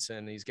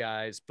 Edmondson, these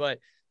guys. But,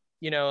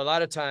 a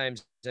lot of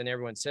times, and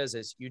everyone says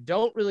this, you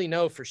don't really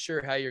know for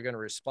sure how you're going to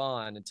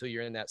respond until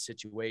you're in that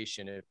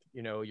situation. If,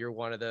 you're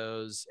one of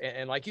those,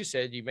 and like you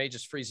said, you may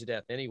just freeze to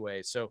death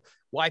anyway. So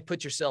why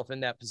put yourself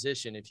in that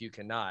position if you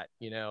cannot,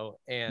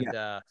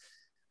 I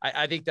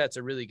think that's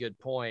a really good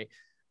point.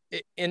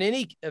 In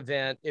any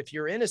event, if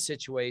you're in a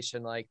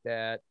situation like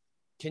that,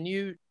 can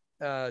you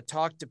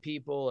talk to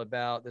people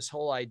about this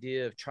whole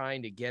idea of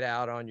trying to get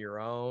out on your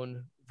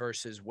own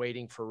versus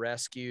waiting for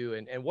rescue,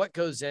 and what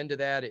goes into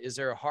that? Is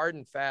there a hard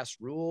and fast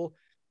rule,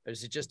 or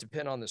does it just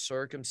depend on the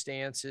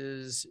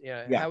circumstances?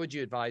 How would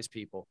you advise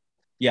people?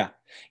 Yeah.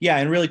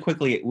 And really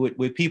quickly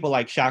with people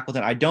like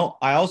Shackleton,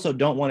 I also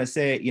don't want to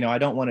say, I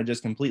don't want to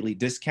just completely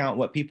discount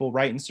what people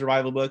write in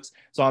survival books.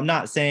 So I'm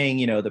not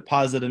saying, the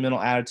positive mental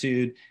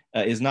attitude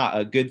is not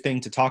a good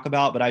thing to talk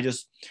about, but I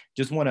just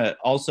want to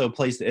also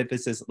place the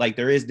emphasis, like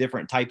there is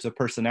different types of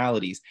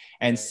personalities,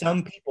 and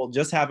some people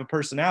just have a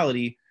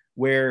personality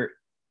where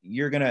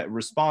you're going to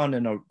respond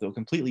in a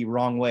completely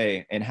wrong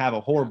way and have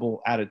a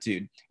horrible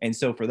attitude. And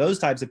so for those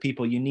types of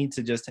people, you need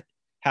to just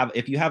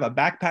if you have a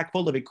backpack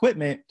full of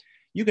equipment,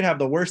 you can have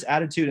the worst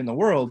attitude in the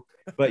world,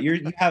 but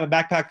you have a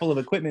backpack full of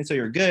equipment, so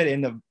you're good.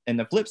 And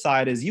the flip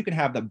side is you can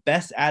have the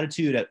best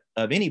attitude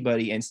of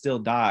anybody and still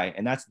die.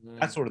 And that's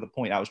sort of the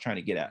point I was trying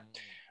to get at.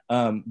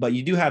 But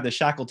you do have the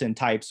Shackleton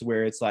types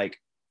where it's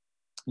like,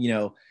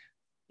 really,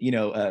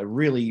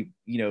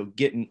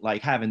 getting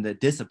like having the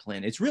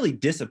discipline. It's really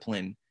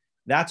discipline.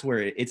 That's where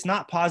it's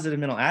not positive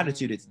mental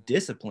attitude. It's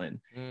discipline.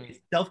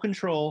 It's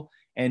self-control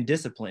and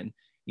discipline.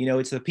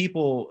 It's the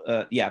people.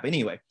 But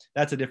anyway,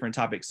 that's a different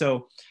topic.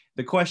 So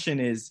the question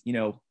is,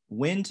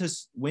 when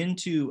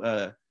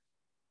to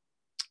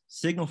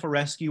signal for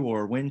rescue,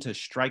 or when to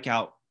strike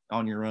out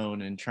on your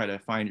own and try to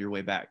find your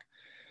way back.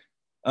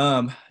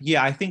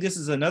 I think this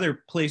is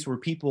another place where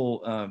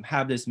people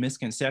have this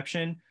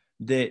misconception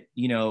that,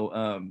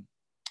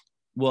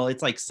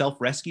 it's like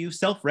self-rescue.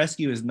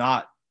 Self-rescue is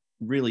not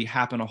really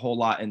happen a whole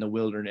lot in the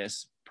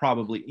wilderness.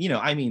 Probably,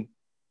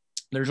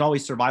 there's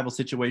always survival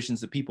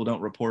situations that people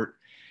don't report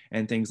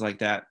and things like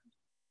that.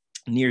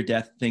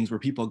 Near-death things where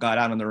people got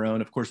out on their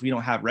own. Of course, we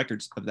don't have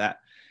records of that.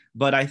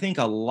 But I think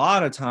a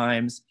lot of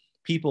times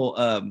people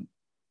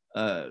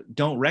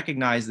don't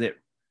recognize that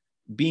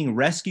being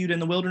rescued in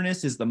the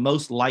wilderness is the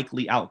most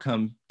likely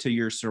outcome to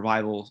your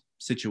survival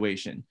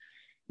situation.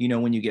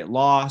 When you get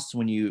lost,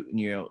 when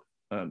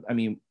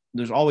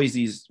there's always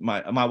these,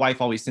 my wife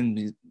always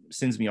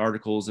sends me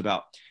articles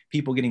about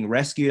people getting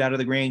rescued out of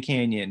the Grand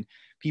Canyon.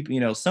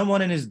 People,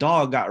 someone and his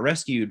dog got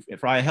rescued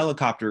by a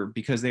helicopter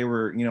because they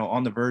were,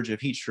 on the verge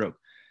of heat stroke.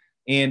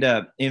 And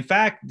in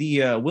fact,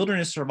 the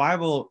wilderness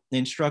survival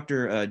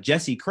instructor,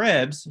 Jessie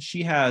Krebs,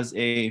 she has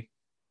the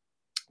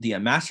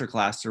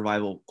masterclass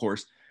survival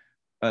course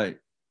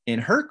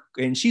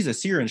and she's a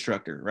SEER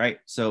instructor, right?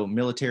 So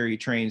military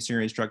trained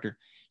SEER instructor.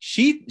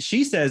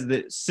 She says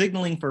that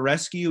signaling for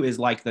rescue is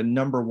like the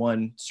number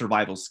one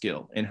survival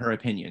skill in her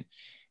opinion.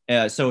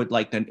 So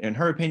in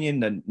her opinion,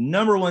 the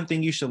number one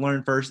thing you should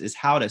learn first is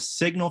how to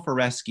signal for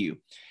rescue.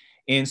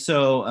 And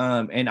so,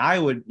 and I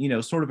would,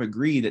 sort of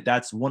agree that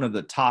that's one of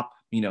the top,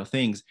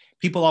 things.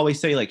 People always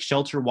say like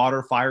shelter,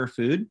 water, fire,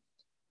 food.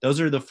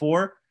 Those are the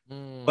four.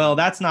 Well,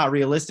 that's not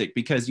realistic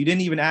because you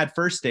didn't even add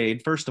first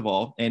aid, first of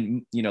all.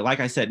 And, like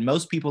I said,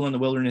 most people in the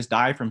wilderness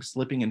die from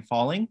slipping and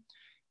falling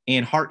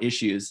and heart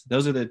issues.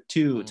 Those are the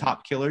two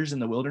top killers in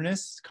the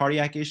wilderness: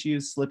 cardiac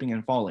issues, slipping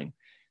and falling.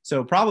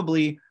 So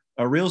probably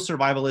a real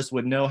survivalist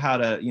would know how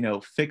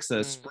to, fix a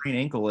Mm. sprained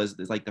ankle is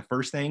like the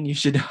first thing you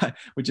should,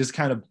 which is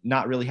kind of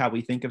not really how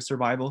we think of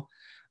survival.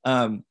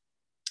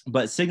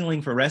 But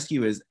signaling for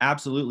rescue is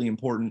absolutely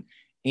important.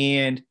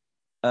 And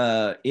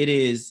it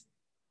is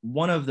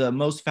one of the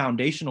most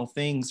foundational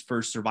things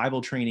for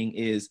survival training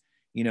is,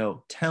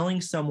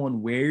 telling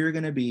someone where you're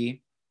going to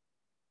be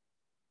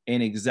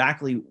and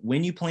exactly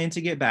when you plan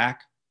to get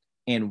back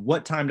and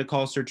what time to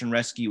call search and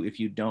rescue if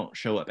you don't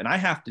show up. And I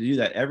have to do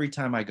that every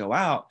time I go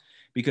out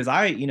because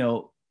I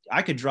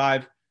could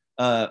drive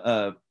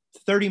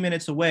 30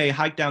 minutes away,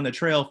 hike down the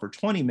trail for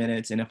 20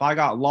 minutes. And if I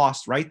got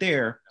lost right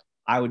there,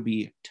 I would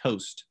be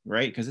toast,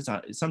 right? Because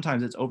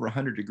sometimes it's over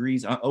 100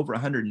 degrees, over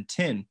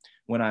 110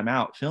 when I'm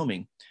out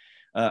filming.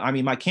 I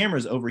mean, my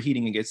camera's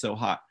overheating and gets so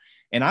hot.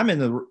 And I'm in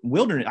the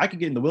wilderness. I could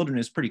get in the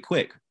wilderness pretty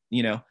quick,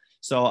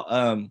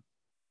 So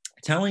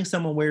telling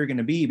someone where you're going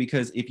to be,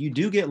 because if you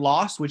do get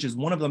lost, which is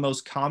one of the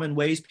most common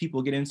ways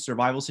people get in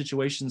survival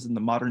situations in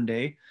the modern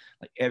day,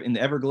 like in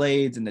the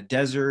Everglades, in the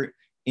desert,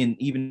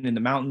 even in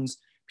the mountains,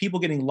 people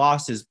getting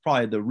lost is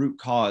probably the root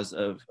cause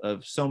of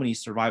so many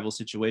survival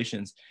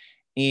situations.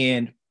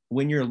 And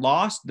when you're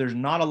lost, there's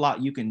not a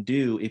lot you can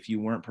do if you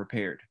weren't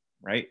prepared,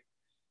 right?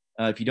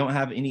 If you don't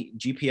have any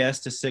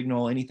GPS to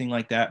signal, anything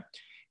like that.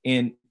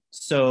 And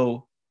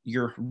so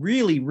you're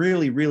really,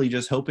 really, really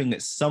just hoping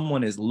that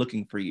someone is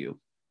looking for you.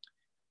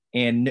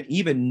 And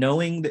even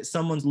knowing that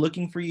someone's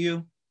looking for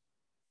you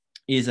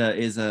is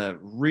a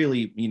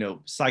really,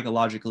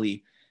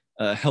 psychologically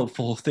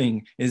helpful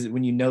thing, is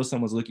when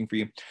someone's looking for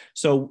you.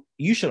 So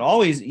you should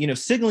always,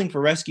 signaling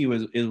for rescue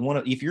is one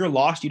of, if you're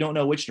lost, you don't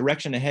know which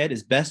direction to head,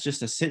 is best just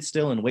to sit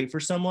still and wait for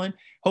someone.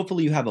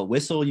 Hopefully you have a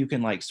whistle you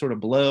can like sort of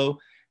blow.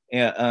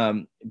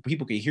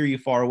 People can hear you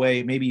far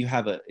away. Maybe you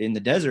have in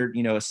the desert,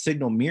 a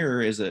signal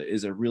mirror is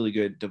a really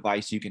good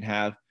device you can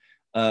have.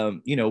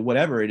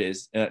 Whatever it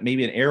is,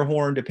 maybe an air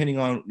horn, depending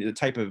on the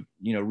type of,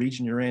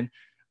 region you're in,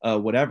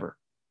 whatever.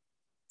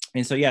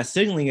 And so, yeah,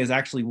 signaling is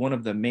actually one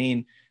of the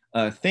main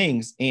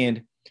things.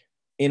 And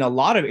in a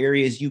lot of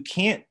areas, you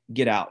can't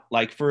get out.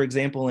 Like, for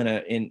example,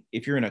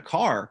 if you're in a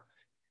car,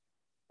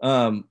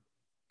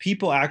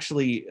 people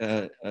actually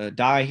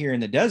die here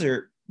in the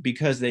desert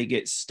because they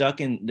get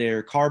stuck in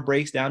their car,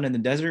 breaks down in the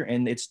desert,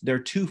 and they're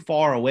too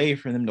far away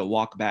for them to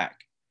walk back.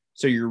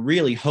 So you're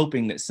really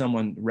hoping that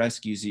someone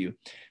rescues you.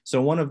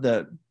 So one of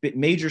the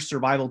major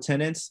survival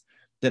tenets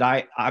that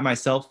I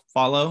myself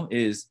follow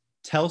is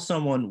tell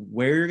someone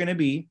where you're going to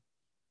be,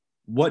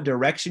 what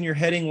direction you're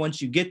heading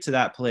once you get to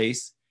that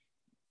place,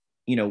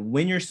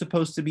 when you're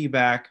supposed to be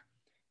back.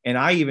 And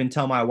I even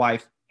tell my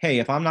wife, hey,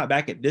 if I'm not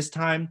back at this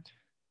time,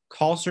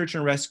 call search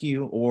and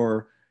rescue,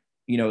 or,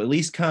 at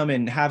least come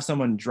and have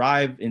someone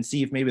drive and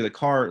see if maybe the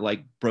car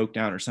like broke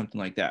down or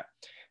something like that.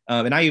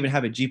 And I even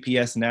have a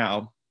GPS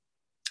now,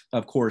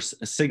 of course,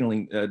 a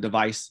signaling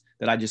device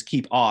that I just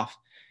keep off,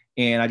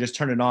 and I just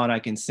turn it on. I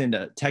can send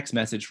a text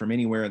message from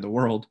anywhere in the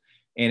world,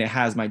 and it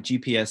has my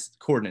GPS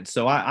coordinates.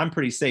 So I'm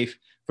pretty safe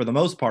for the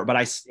most part. But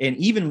and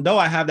even though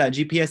I have that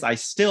GPS, I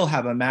still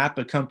have a map,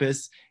 a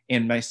compass,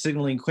 and my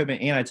signaling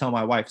equipment, and I tell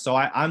my wife. So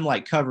I'm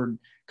like covered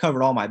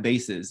all my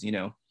bases,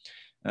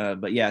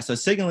 But yeah, so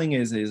signaling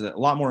is a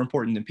lot more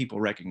important than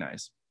people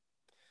recognize.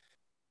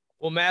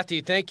 Well,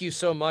 Matthew, thank you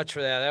so much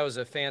for that. That was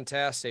a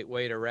fantastic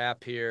way to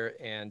wrap here,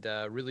 and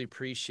really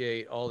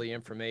appreciate all the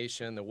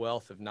information, the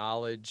wealth of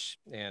knowledge,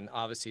 and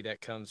obviously that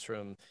comes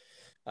from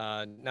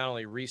not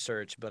only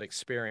research but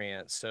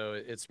experience. So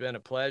it's been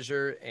a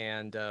pleasure,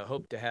 and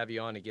hope to have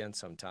you on again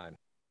sometime.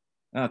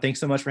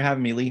 Thanks so much for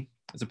having me, Lee.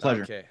 It's a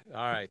pleasure. Okay.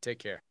 All right. Take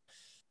care.